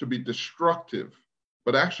to be destructive,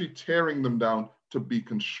 but actually tearing them down to be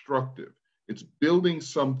constructive. It's building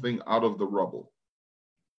something out of the rubble.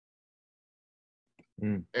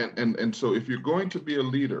 And so if you're going to be a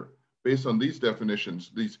leader based on these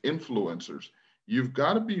definitions, these influencers, you've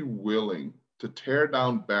got to be willing to tear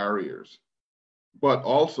down barriers, but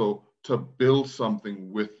also to build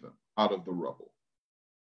something with them out of the rubble.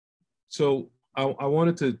 So I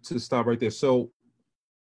wanted to stop right there. So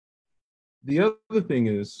the other thing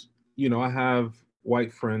is, you know, I have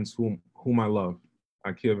white friends whom I love,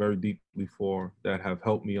 I care very deeply for, that have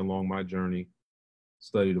helped me along my journey,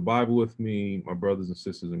 study the Bible with me, my brothers and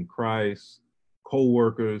sisters in Christ,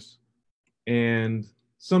 co-workers, and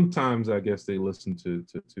sometimes I guess they listen to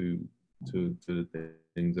the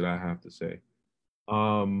things that I have to say.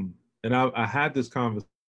 And I had this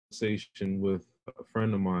conversation with a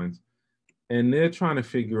friend of mine, and they're trying to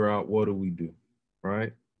figure out, what do we do,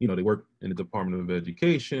 right? You know, they work in the Department of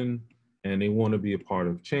Education and they want to be a part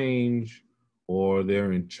of change, or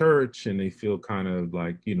they're in church and they feel kind of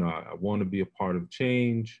like, you know, I want to be a part of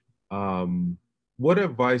change. What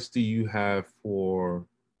advice do you have for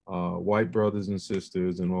white brothers and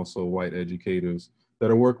sisters and also white educators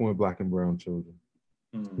that are working with Black and brown children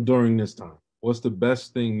during this time? What's the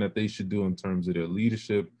best thing that they should do in terms of their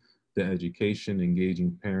leadership, their education,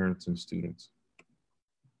 engaging parents and students?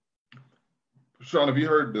 Sean, have you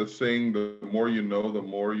heard the saying, the more you know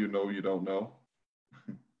you don't know?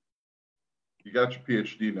 You got your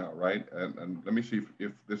PhD now, right? And let me see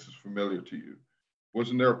if this is familiar to you.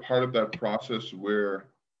 Wasn't there a part of that process where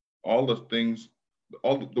all the things,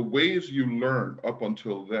 all the ways you learned up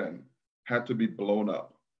until then had to be blown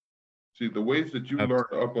up? See, the ways that you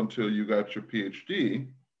learned up until you got your PhD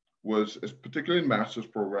was, particularly in master's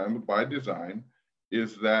program by design,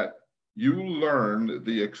 is that you learn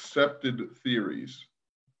the accepted theories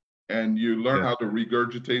and you learn how to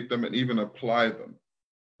regurgitate them and even apply them,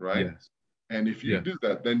 right? Yes. And if you do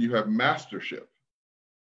that, then you have mastership.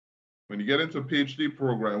 When you get into a PhD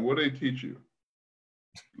program, what do they teach you?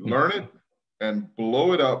 Learn it and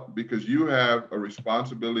blow it up, because you have a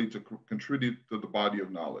responsibility to contribute to the body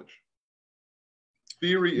of knowledge.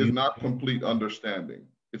 Theory is not complete understanding.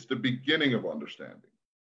 It's the beginning of understanding.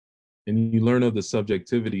 And you learn of the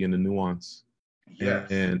subjectivity and the nuance.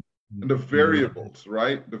 Yes. And the variables,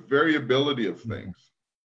 right? The variability of things.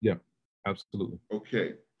 Yeah, absolutely.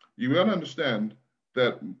 Okay. You got to understand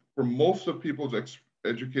that for most of people's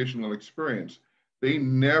educational experience, they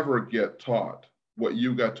never get taught what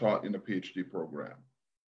you got taught in a PhD program.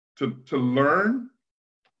 To learn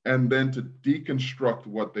and then to deconstruct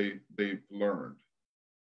what they've learned.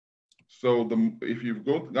 So if you've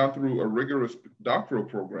gone through a rigorous doctoral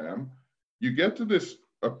program, you get to this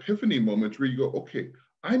epiphany moment where you go, okay,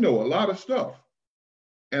 I know a lot of stuff.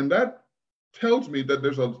 And that tells me that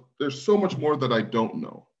there's so much more that I don't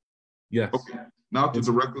know. Yes. Okay. Now to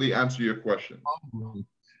directly answer your question.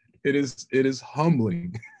 It is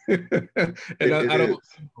humbling. And I don't,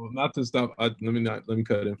 not to stop, let me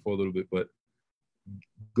cut in for a little bit, but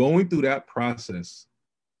going through that process,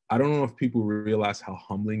 I don't know if people realize how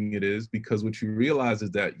humbling it is, because what you realize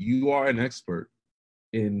is that you are an expert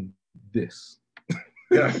in this.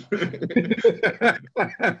 Yes.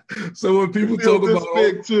 So when people talk about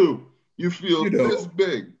big too, you feel this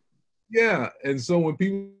big. Yeah. And so when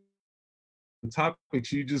people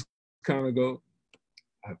topics, you just kind of go,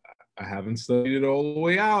 I haven't studied it all the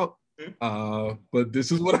way out, but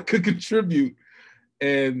this is what I could contribute.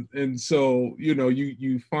 And so, you know,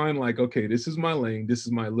 you find like, okay, this is my lane, this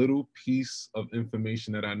is my little piece of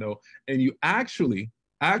information that I know. And you actually,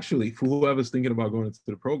 for whoever's thinking about going into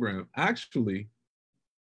the program, actually,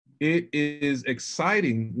 it is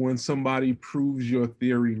exciting when somebody proves your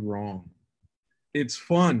theory wrong. It's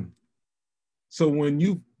fun. So when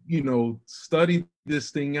you know, study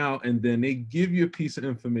this thing out and then they give you a piece of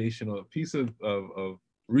information or a piece of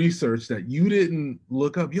research that you didn't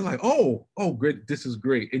look up, you're like, oh, great, this is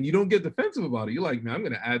great. And you don't get defensive about it. You're like, man, I'm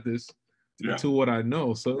going to add this to what I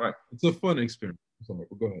know. So it's a fun experience. Sorry,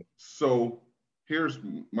 go ahead. So here's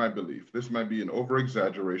my belief. This might be an over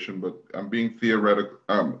exaggeration, but I'm being theoretical.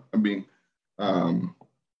 I've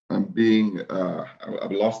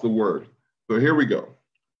lost the word. So here we go.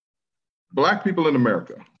 Black people in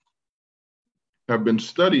America have been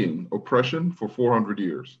studying oppression for 400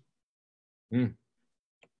 years. Mm.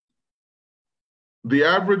 The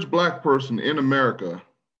average Black person in America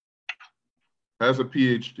has a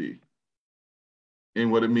PhD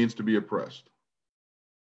in what it means to be oppressed.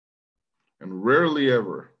 And rarely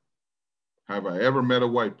ever have I ever met a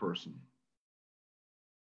white person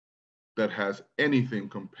that has anything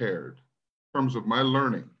compared in terms of my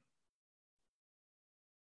learning.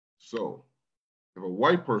 So if a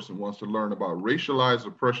white person wants to learn about racialized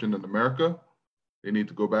oppression in America, they need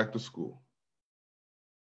to go back to school.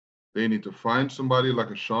 They need to find somebody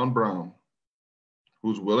like a Sean Brown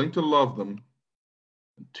who's willing to love them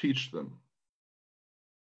and teach them.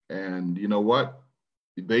 And you know what?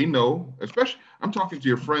 They know, especially I'm talking to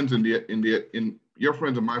your friends in your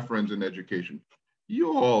friends and my friends in education.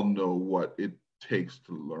 You all know what it takes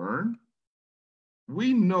to learn.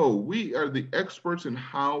 We know we are the experts in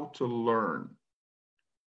how to learn.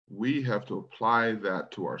 We have to apply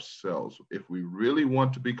that to ourselves. If we really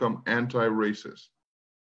want to become anti-racist,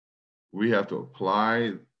 we have to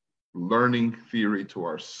apply learning theory to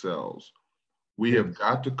ourselves. We have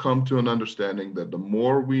got to come to an understanding that the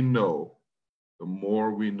more we know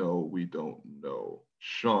we don't know.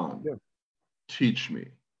 Sean, teach me.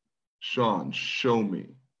 Sean, show me.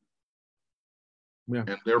 Yeah.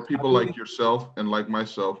 And there are people like yourself and like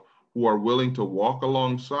myself who are willing to walk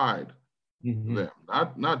alongside them,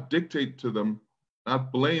 not dictate to them,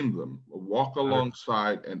 not blame them, but walk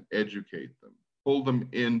alongside and educate them, pull them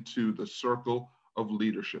into the circle of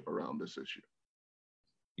leadership around this issue.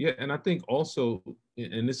 Yeah, and I think also,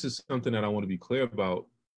 and this is something that I want to be clear about,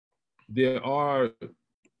 there are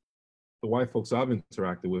the white folks I've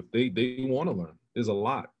interacted with, they want to learn. There's a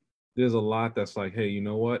lot that's like, hey, you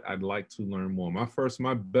know what? I'd like to learn more.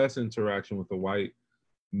 My best interaction with a white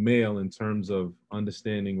male in terms of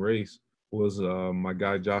understanding race was my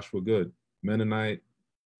guy Joshua Good, Mennonite,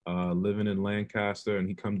 living in Lancaster, and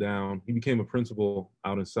he became a principal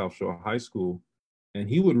out in South Shore High School, and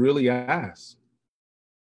he would really ask,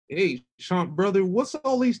 hey, Sean, brother, what's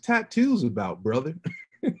all these tattoos about, brother?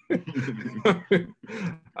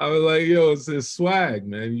 I was like, yo, it's swag,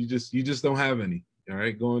 man. You just don't have any. All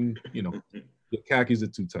right, going, you know, the khakis are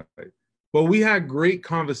too tight. But we had great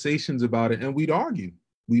conversations about it, and we'd argue,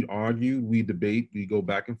 we debate, we go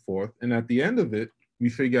back and forth, and at the end of it, we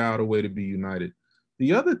figure out a way to be united.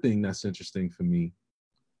 The other thing that's interesting for me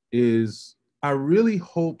is I really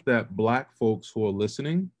hope that Black folks who are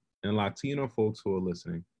listening and Latino folks who are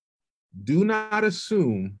listening do not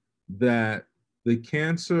assume that the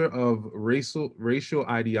cancer of racial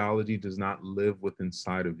ideology does not live within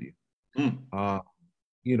inside of you.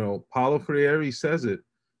 You know, Paulo Freire says it,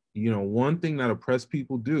 you know, one thing that oppressed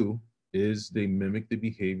people do is they mimic the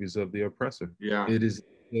behaviors of the oppressor. Yeah. It is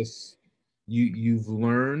just, you've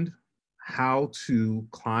learned how to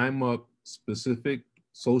climb up specific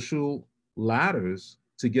social ladders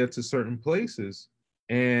to get to certain places,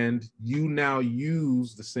 and you now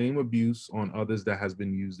use the same abuse on others that has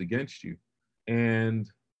been used against you. And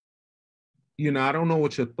you know, I don't know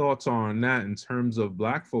what your thoughts are on that in terms of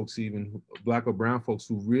Black folks, even Black or brown folks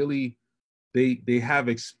who really, they have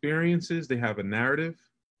experiences, they have a narrative,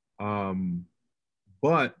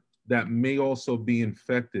 but that may also be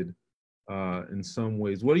infected in some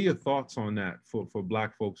ways. What are your thoughts on that for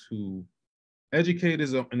Black folks who,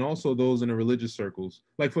 educators and also those in the religious circles?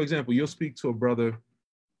 Like, for example, you'll speak to a brother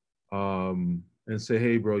and say,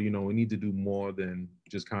 hey, bro, you know, we need to do more than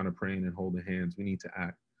just kind of praying and holding hands. We need to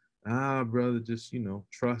act. Brother, just, you know,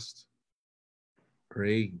 trust,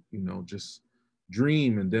 pray, you know, just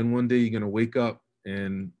dream. And then one day you're going to wake up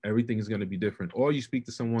and everything is going to be different. Or you speak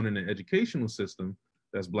to someone in the educational system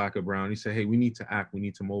that's black or brown. You say, hey, we need to act, we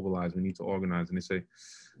need to mobilize, we need to organize. And they say,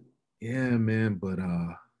 yeah, man, but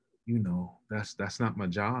you know, that's not my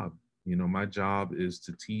job. You know, my job is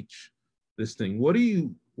to teach this thing. What do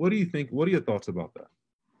you think? What are your thoughts about that?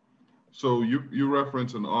 So you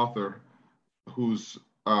reference an author whose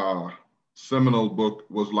seminal book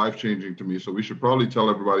was life-changing to me. So we should probably tell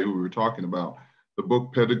everybody who we were talking about. The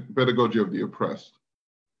book Pedagogy of the Oppressed.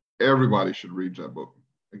 Everybody should read that book.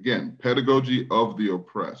 Again, Pedagogy of the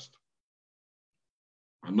Oppressed.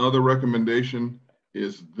 Another recommendation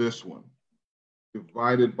is this one,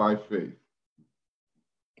 Divided by Faith.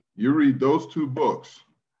 You read those two books,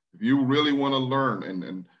 if you really want to learn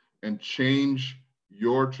and change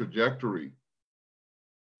your trajectory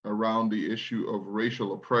around the issue of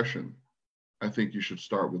racial oppression, I think you should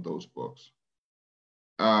start with those books.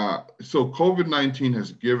 So COVID-19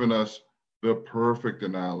 has given us the perfect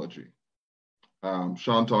analogy.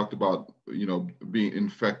 Sean talked about, you know, being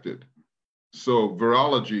infected. So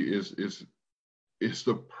virology is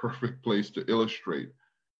the perfect place to illustrate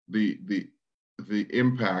the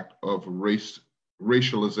impact of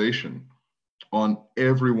racialization on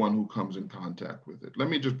everyone who comes in contact with it. Let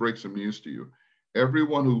me just break some news to you.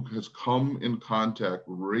 Everyone who has come in contact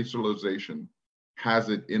with racialization has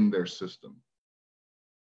it in their system.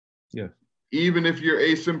 Yeah. Even if you're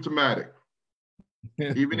asymptomatic,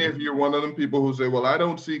 even if you're one of them people who say, well, I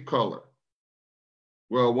don't see color.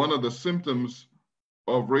 Well, one of the symptoms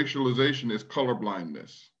of racialization is color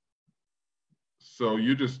blindness. So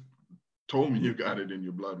you just told me you got it in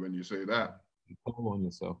your blood when you say that. Call on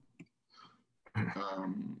yourself.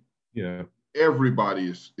 Yeah. Everybody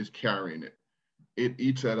is carrying it. It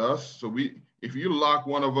eats at us. So if you lock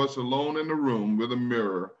one of us alone in a room with a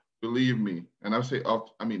mirror, believe me, and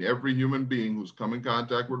I mean every human being who's come in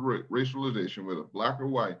contact with racialization, whether black or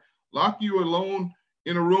white, lock you alone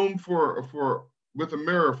in a room with a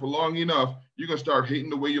mirror for long enough, you're gonna start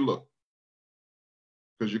hating the way you look,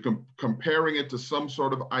 because you're comparing it to some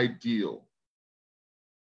sort of ideal.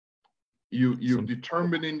 You've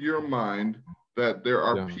determined in your mind that there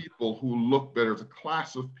are people who look better, it's a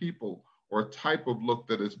class of people or a type of look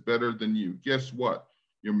that is better than you. Guess what?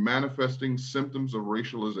 You're manifesting symptoms of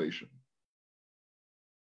racialization.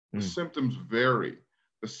 The symptoms vary.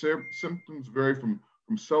 The symptoms vary from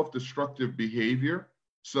self-destructive behavior,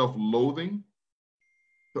 self-loathing,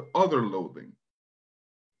 to other loathing,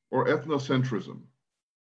 or ethnocentrism,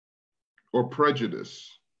 or prejudice.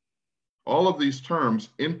 All of these terms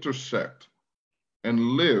intersect and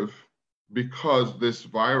live because this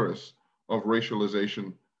virus of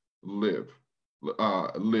racialization lives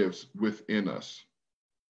within us.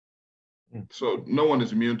 So no one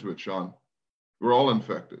is immune to it, Sean. We're all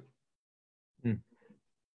infected.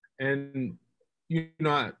 And, you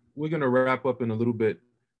know, we're going to wrap up in a little bit.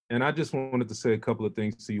 And I just wanted to say a couple of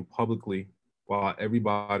things to you publicly while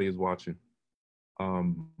everybody is watching.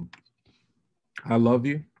 I love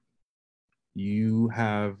you. You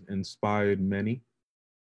have inspired many.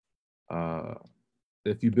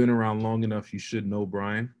 If you've been around long enough, you should know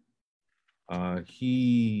Brian.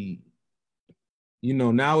 He, you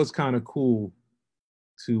know, now it's kind of cool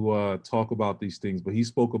to talk about these things, but he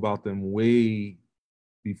spoke about them way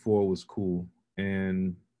before it was cool.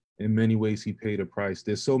 And in many ways, he paid a price.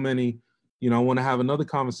 There's so many, you know, I want to have another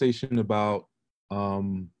conversation about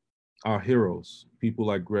our heroes, people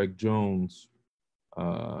like Greg Jones,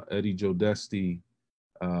 Eddie Jodesti,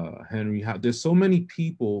 Henry. There's so many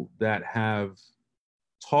people that have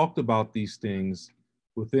talked about these things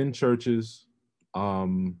within churches,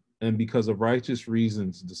 and because of righteous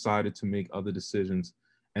reasons, decided to make other decisions.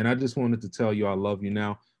 And I just wanted to tell you, I love you.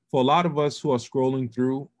 Now, for a lot of us who are scrolling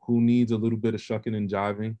through, who needs a little bit of shucking and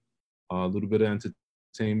jiving, a little bit of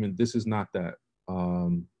entertainment, this is not that.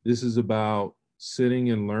 This is about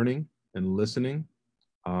sitting and learning and listening.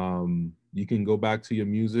 You can go back to your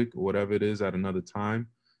music or whatever it is at another time.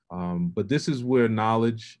 But this is where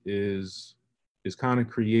knowledge is kind of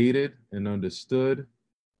created and understood.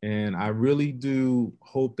 And I really do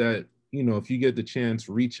hope that, you know, if you get the chance,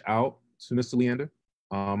 reach out to Mr. Leander.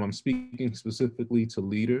 I'm speaking specifically to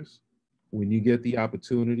leaders. When you get the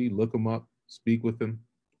opportunity, look him up, speak with him,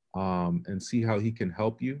 and see how he can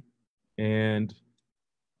help you. And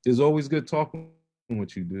it's always good talking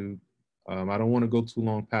with you, dude. I don't want to go too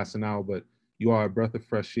long past an hour, but you are a breath of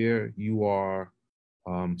fresh air. You are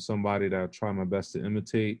somebody that I try my best to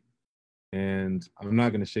imitate. And I'm not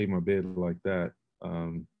going to shave my beard like that.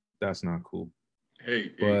 That's not cool.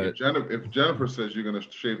 Hey, if Jennifer says you're going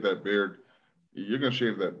to shave that beard, you're going to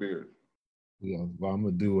shave that beard. Yeah, well, I'm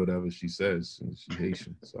going to do whatever she says. She's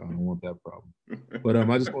Haitian, so I don't want that problem. But I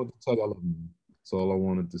just wanted to tell you I love you. That's all I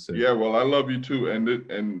wanted to say. Yeah, well, I love you too.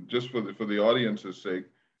 And just for the audience's sake,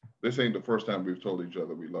 this ain't the first time we've told each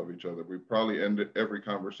other we love each other. We probably ended every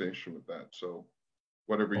conversation with that. So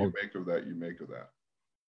whatever you make of that, you make of that.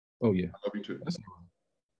 Oh, yeah. I love you too.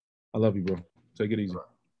 I love you, bro. Take it easy.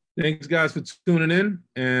 Thanks, guys, for tuning in,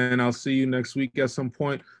 and I'll see you next week at some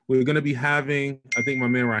point. We're going to be having, I think my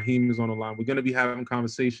man Raheem is on the line. We're going to be having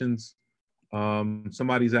conversations.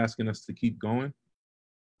 Somebody's asking us to keep going.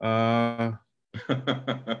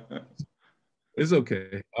 It's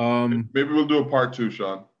okay. Maybe we'll do a part 2,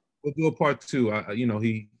 Sean. We'll do a part 2. You know,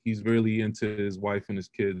 he's really into his wife and his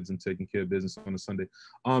kids and taking care of business on a Sunday.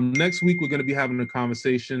 Next week, we're going to be having a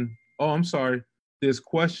conversation. Oh, I'm sorry. There's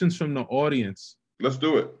questions from the audience. Let's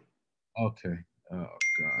do it. Okay. Oh,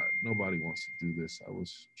 God. Nobody wants to do this. I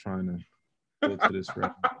was trying to go to this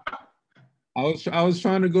rally. I was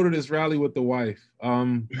trying to go to this rally with the wife.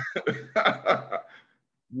 Some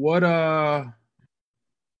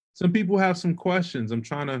people have some questions. I'm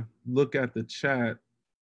trying to look at the chat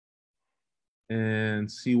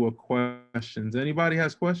and see what questions. Anybody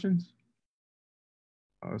has questions?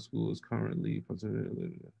 Our school is currently,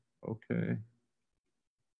 okay.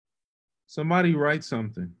 Somebody write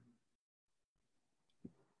something.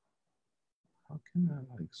 How can I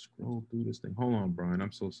like scroll through this thing? Hold on, Brian.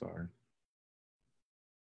 I'm so sorry.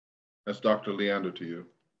 That's Dr. Leander to you.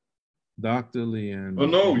 Dr. Leander. Oh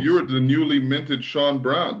no, you were the newly minted Sean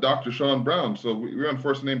Brown, Dr. Sean Brown. So we're on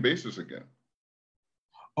first name basis again.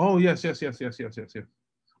 Oh, yes.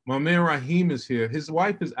 My man Raheem is here. His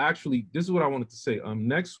wife is actually, this is what I wanted to say.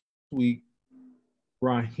 Next week,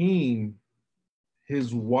 Raheem,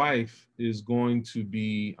 his wife is going to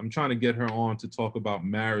be, I'm trying to get her on to talk about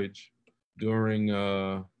marriage during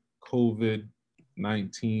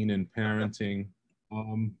COVID-19 and parenting.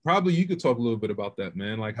 Probably you could talk a little bit about that,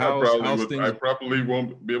 man. Like I probably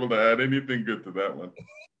won't be able to add anything good to that one.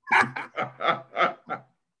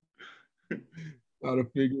 How to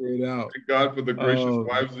figure it out. Thank God for the gracious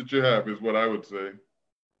wives that you have, is what I would say.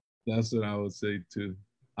 That's what I would say too.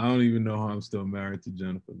 I don't even know how I'm still married to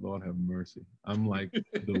Jennifer. Lord have mercy. I'm like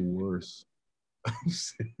the worst. I'm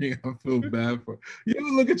saying I feel bad for her. You ever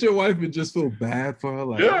look at your wife and just feel bad for her?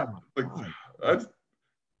 Like, yeah.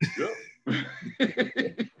 Yeah.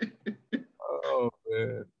 Oh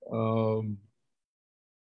man.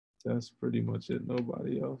 That's pretty much it.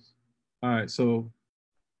 Nobody else. All right, so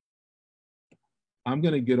I'm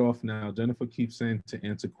gonna get off now. Jennifer keeps saying to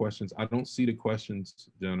answer questions. I don't see the questions,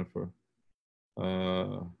 Jennifer.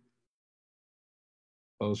 Oh,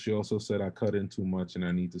 she also said I cut in too much and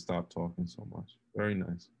I need to stop talking so much. Very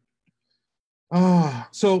nice.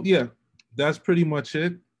 So yeah, that's pretty much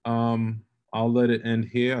it. I'll let it end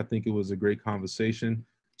here. I think it was a great conversation.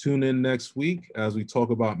 Tune in next week as we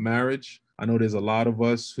talk about marriage. I know there's a lot of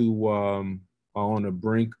us who are on the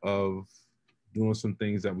brink of doing some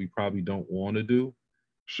things that we probably don't want to do.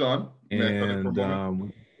 Sean, may I cut in for a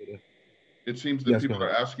moment? It seems that people are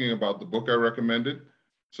asking about the book I recommended.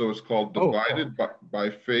 So it's called Divided by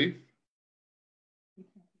Faith.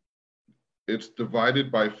 It's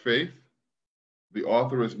Divided by Faith. The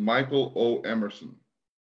author is Michael O. Emerson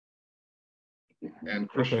and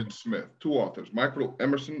Christian Smith. Two authors, Michael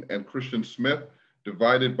Emerson and Christian Smith,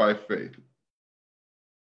 Divided by Faith.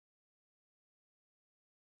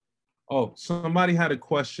 Oh, somebody had a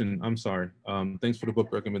question. I'm sorry. Thanks for the book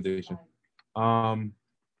recommendation.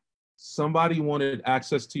 Somebody wanted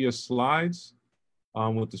access to your slides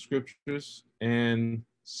with the scriptures, and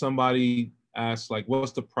somebody asked, like,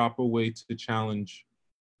 what's the proper way to challenge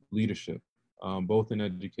leadership, both in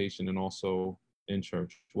education and also in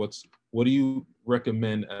church? What do you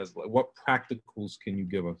recommend as, like, what practicals can you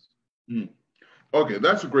give us? Okay,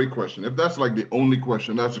 that's a great question. If that's like the only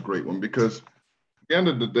question, that's a great one, because at the end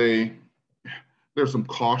of the day, there's some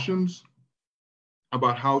cautions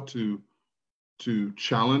about how to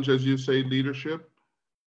challenge, as you say, leadership.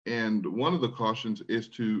 And one of the cautions is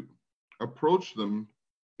to approach them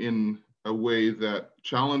in a way that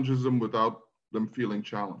challenges them without them feeling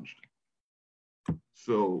challenged.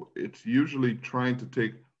 So it's usually trying to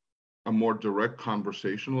take a more direct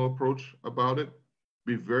conversational approach about it.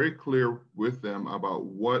 Be very clear with them about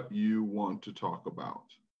what you want to talk about.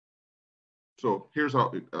 So here's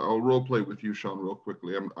how I'll role play with you, Sean, real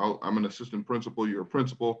quickly. I'm an assistant principal, you're a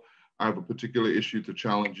principal. I have a particular issue to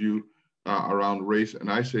challenge you around race.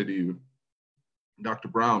 And I say to you, Dr.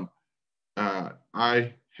 Brown,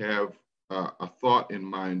 I have a thought in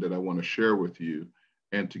mind that I want to share with you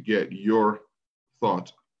and to get your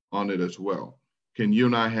thoughts on it as well. Can you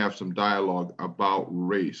and I have some dialogue about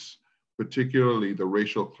race, particularly the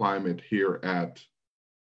racial climate here at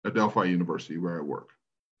Adelphi University where I work?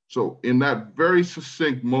 So in that very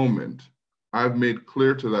succinct moment, I've made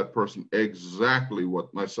clear to that person exactly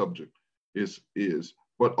what my subject is,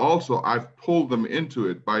 but also I've pulled them into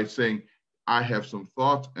it by saying, I have some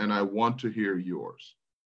thoughts and I want to hear yours.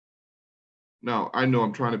 Now, I know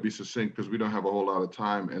I'm trying to be succinct because we don't have a whole lot of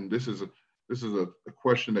time, and this is a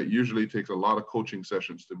question that usually takes a lot of coaching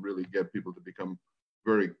sessions to really get people to become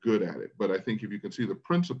very good at it. But I think if you can see the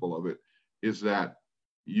principle of it is that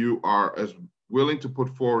you are as willing to put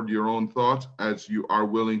forward your own thoughts as you are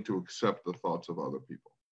willing to accept the thoughts of other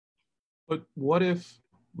people. But what if,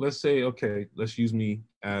 let's say, okay, let's use me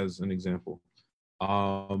as an example.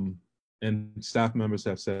 And staff members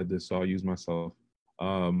have said this, so I'll use myself.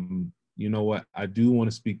 You know what? I do want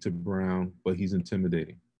to speak to Brown, but he's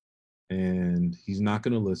intimidating. And he's not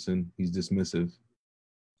going to listen. He's dismissive.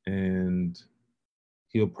 And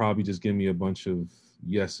he'll probably just give me a bunch of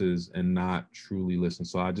yeses and not truly listen.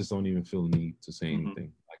 So I just don't even feel the need to say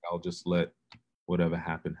anything. Like, I'll just let whatever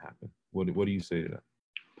happen. What do you say to that?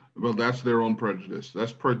 Well, that's their own prejudice.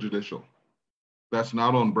 That's prejudicial. That's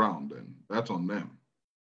not on Brown then. That's on them.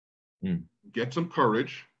 Get some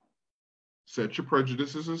courage. Set your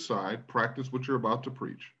prejudices aside. Practice what you're about to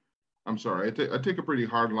preach. I'm sorry. I take a pretty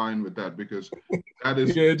hard line with that because that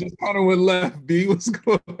is... Yeah, it just kind of went left, B. What's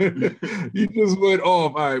going You just went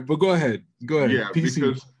off. All right, but go ahead. Yeah,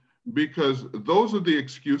 PC. because those are the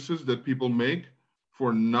excuses that people make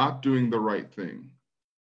for not doing the right thing.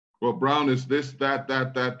 Well, Brown is this, that.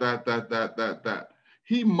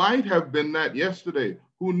 He might have been that yesterday.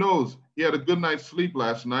 Who knows? He had a good night's sleep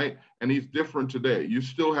last night and he's different today. You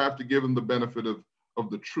still have to give him the benefit of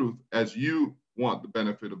the truth as you want the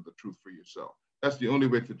benefit of the truth for yourself. That's the only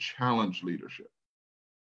way to challenge leadership.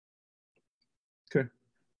 Okay.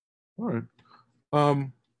 All right.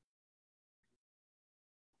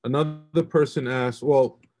 Another person asked,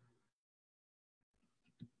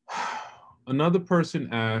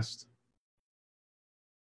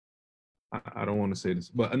 I don't want to say this,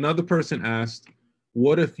 but another person asked,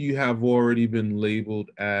 what if you have already been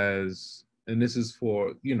labeled as, and this is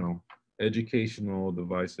for, educational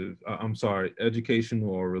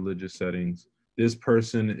or religious settings. This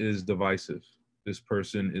person is divisive. This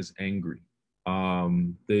person is angry.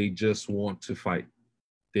 They just want to fight.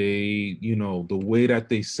 They, the way that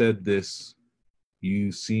they said this,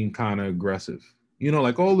 you seem kind of aggressive.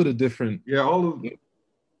 Like all of the different, all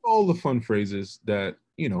the fun phrases that,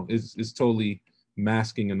 is totally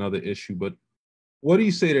masking another issue. But what do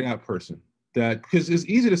you say to that person? That, because it's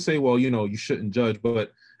easy to say, well, you shouldn't judge,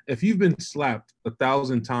 but if you've been slapped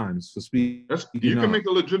 1,000 times for speaking, you can make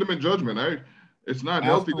a legitimate judgment. It's not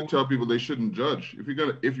healthy to tell people they shouldn't judge. If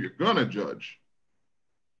you're gonna judge,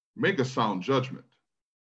 make a sound judgment.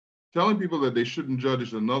 Telling people that they shouldn't judge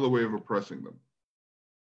is another way of oppressing them.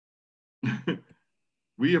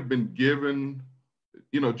 We have been given,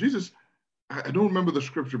 Jesus, I don't remember the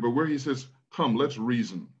scripture, but where he says, come, let's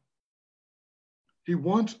reason. He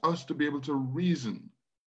wants us to be able to reason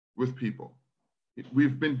with people.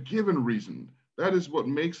 We've been given reason. That is what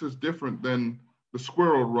makes us different than the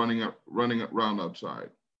squirrel running around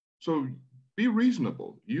outside. So be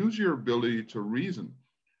reasonable. Use your ability to reason.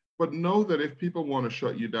 But know that if people want to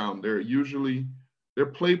shut you down, their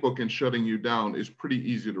playbook in shutting you down is pretty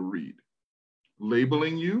easy to read.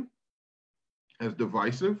 Labeling you as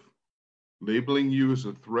divisive, labeling you as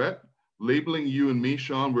a threat, labeling you and me,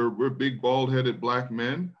 Sean, we're big bald-headed Black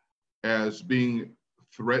men, as being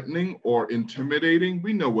threatening or intimidating.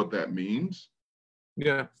 We know what that means.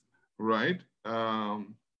 Yeah. Right? I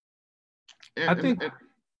think,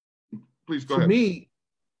 please go for ahead. me,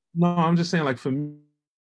 no, I'm just saying, like, for me,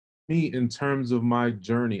 in terms of my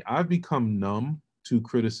journey, I've become numb to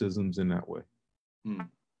criticisms in that way.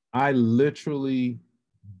 I literally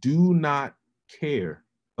do not care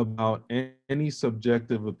about any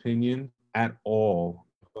subjective opinion at all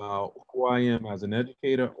about who I am as an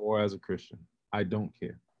educator or as a Christian. I don't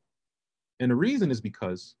care. And the reason is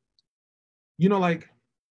because, like,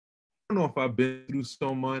 I don't know if I've been through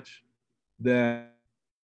so much that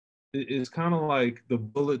it's kind of like the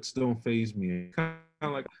bullets don't faze me.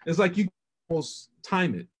 It's like you can almost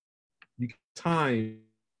time it. You can time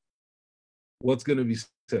what's going to be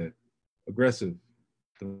said. Aggressive,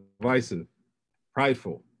 divisive,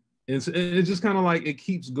 prideful. And it's just kind of like it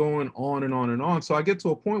keeps going on and on and on. So I get to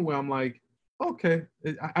a point where I'm like, okay,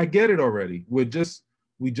 I get it already. We just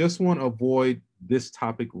want to avoid this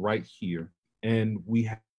topic right here. And we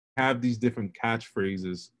have these different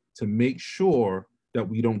catchphrases to make sure that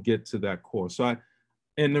we don't get to that core. So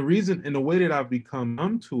and the reason, and the way that I've become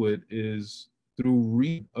numb to it is through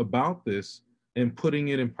read about this and putting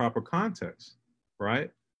it in proper context,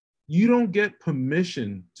 right? You don't get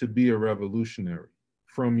permission to be a revolutionary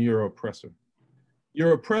from your oppressor.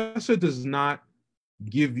 Your oppressor does not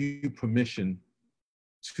give you permission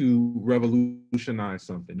to revolutionize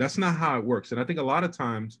something. That's not how it works. And I think a lot of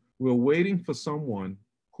times we're waiting for someone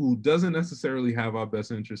who doesn't necessarily have our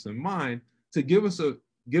best interests in mind to give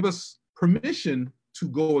us permission to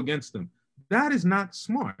go against them. That is not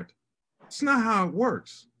smart. It's not how it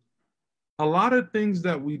works. A lot of things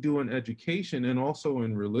that we do in education and also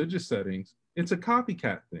in religious settings, it's a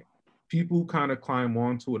copycat thing. People kind of climb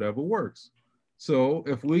on to whatever works. So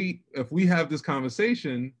if we have this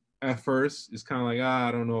conversation, at first it's kind of like,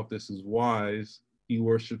 I don't know if this is wise. He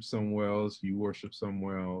worships somewhere else, you worship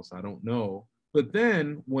somewhere else, I don't know. But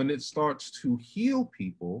then when it starts to heal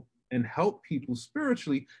people and help people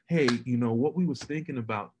spiritually, hey, you know, what we was thinking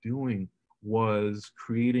about doing was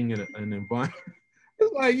creating an environment.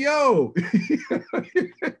 It's like, yo,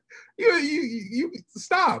 you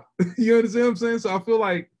stop. You understand what I'm saying? So I feel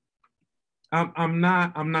like I'm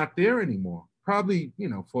not there anymore. Probably, you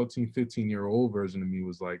know, 14, 15-year-old version of me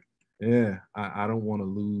was like, yeah, I don't want to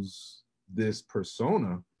lose this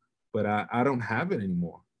persona, but I don't have it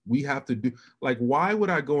anymore. We have to do, like, why would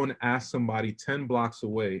I go and ask somebody 10 blocks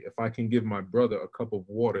away if I can give my brother a cup of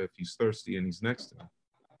water if he's thirsty and he's next to me?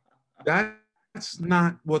 That's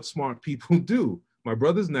not what smart people do. My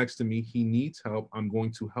brother's next to me. He needs help. I'm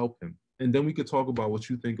going to help him. And then we could talk about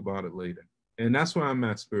what you think about it later. And that's where I'm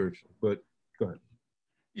at spiritually. But go ahead.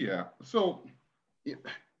 Yeah. So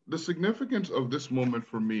the significance of this moment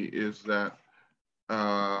for me is that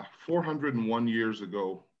 401 years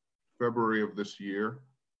ago, February of this year,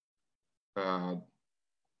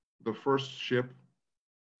 the first ship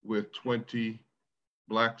with 20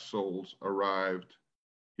 Black souls arrived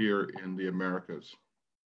here in the Americas.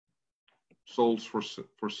 Souls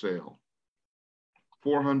for sale.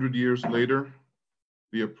 400 years later,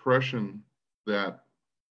 the oppression that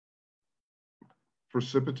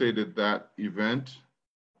precipitated that event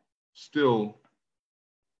still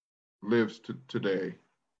lives today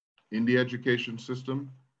in the education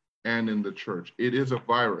system and in the church. It is a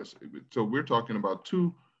virus. So we're talking about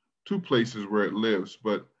two places where it lives,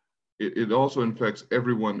 but it also infects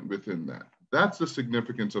everyone within that. That's the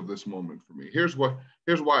significance of this moment for me. Here's why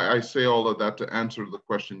I say all of that to answer the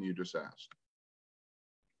question you just asked.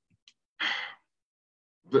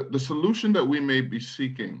 The solution that we may be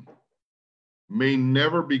seeking may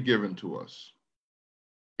never be given to us.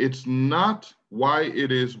 It's not why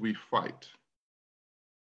it is we fight.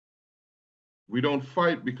 We don't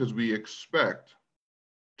fight because we expect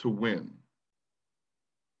to win.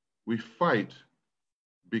 We fight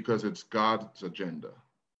because it's God's agenda.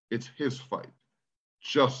 It's his fight.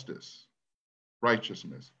 Justice,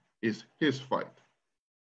 righteousness is his fight.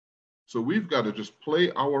 So we've got to just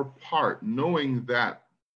play our part, knowing that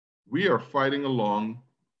we are fighting along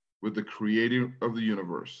with the creator of the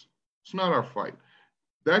universe. It's not our fight.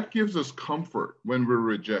 That gives us comfort when we're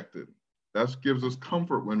rejected. That gives us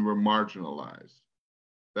comfort when we're marginalized.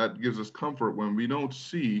 That gives us comfort when we don't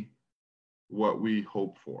see what we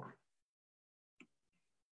hope for.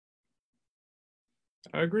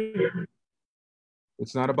 I agree.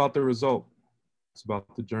 It's not about the result. It's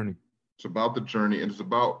about the journey. It's about the journey, and it's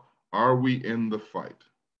about, are we in the fight?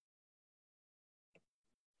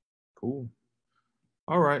 Cool.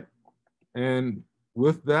 All right. And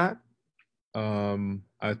with that,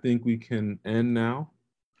 I think we can end now.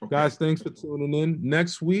 Okay. Guys, thanks for tuning in.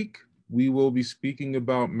 Next week, we will be speaking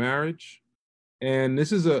about marriage. And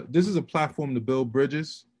this is a platform to build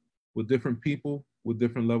bridges with different people with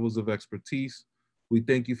different levels of expertise. We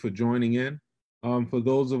thank you for joining in. For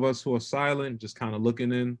those of us who are silent, just kind of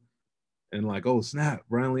looking in and like, oh, snap,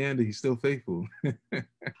 Brian Leander, he's still faithful.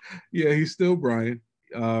 Yeah, he's still Brian.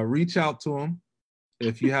 Reach out to him.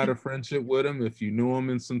 If you had a friendship with him, if you knew him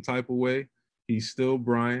in some type of way, he's still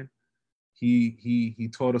Brian. He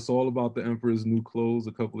taught us all about the Emperor's New Clothes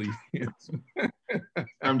a couple of years.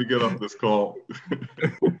 Time to get off this call.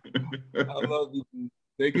 I love you.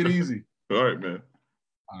 Take it easy. All right, man.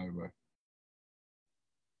 All right, bye.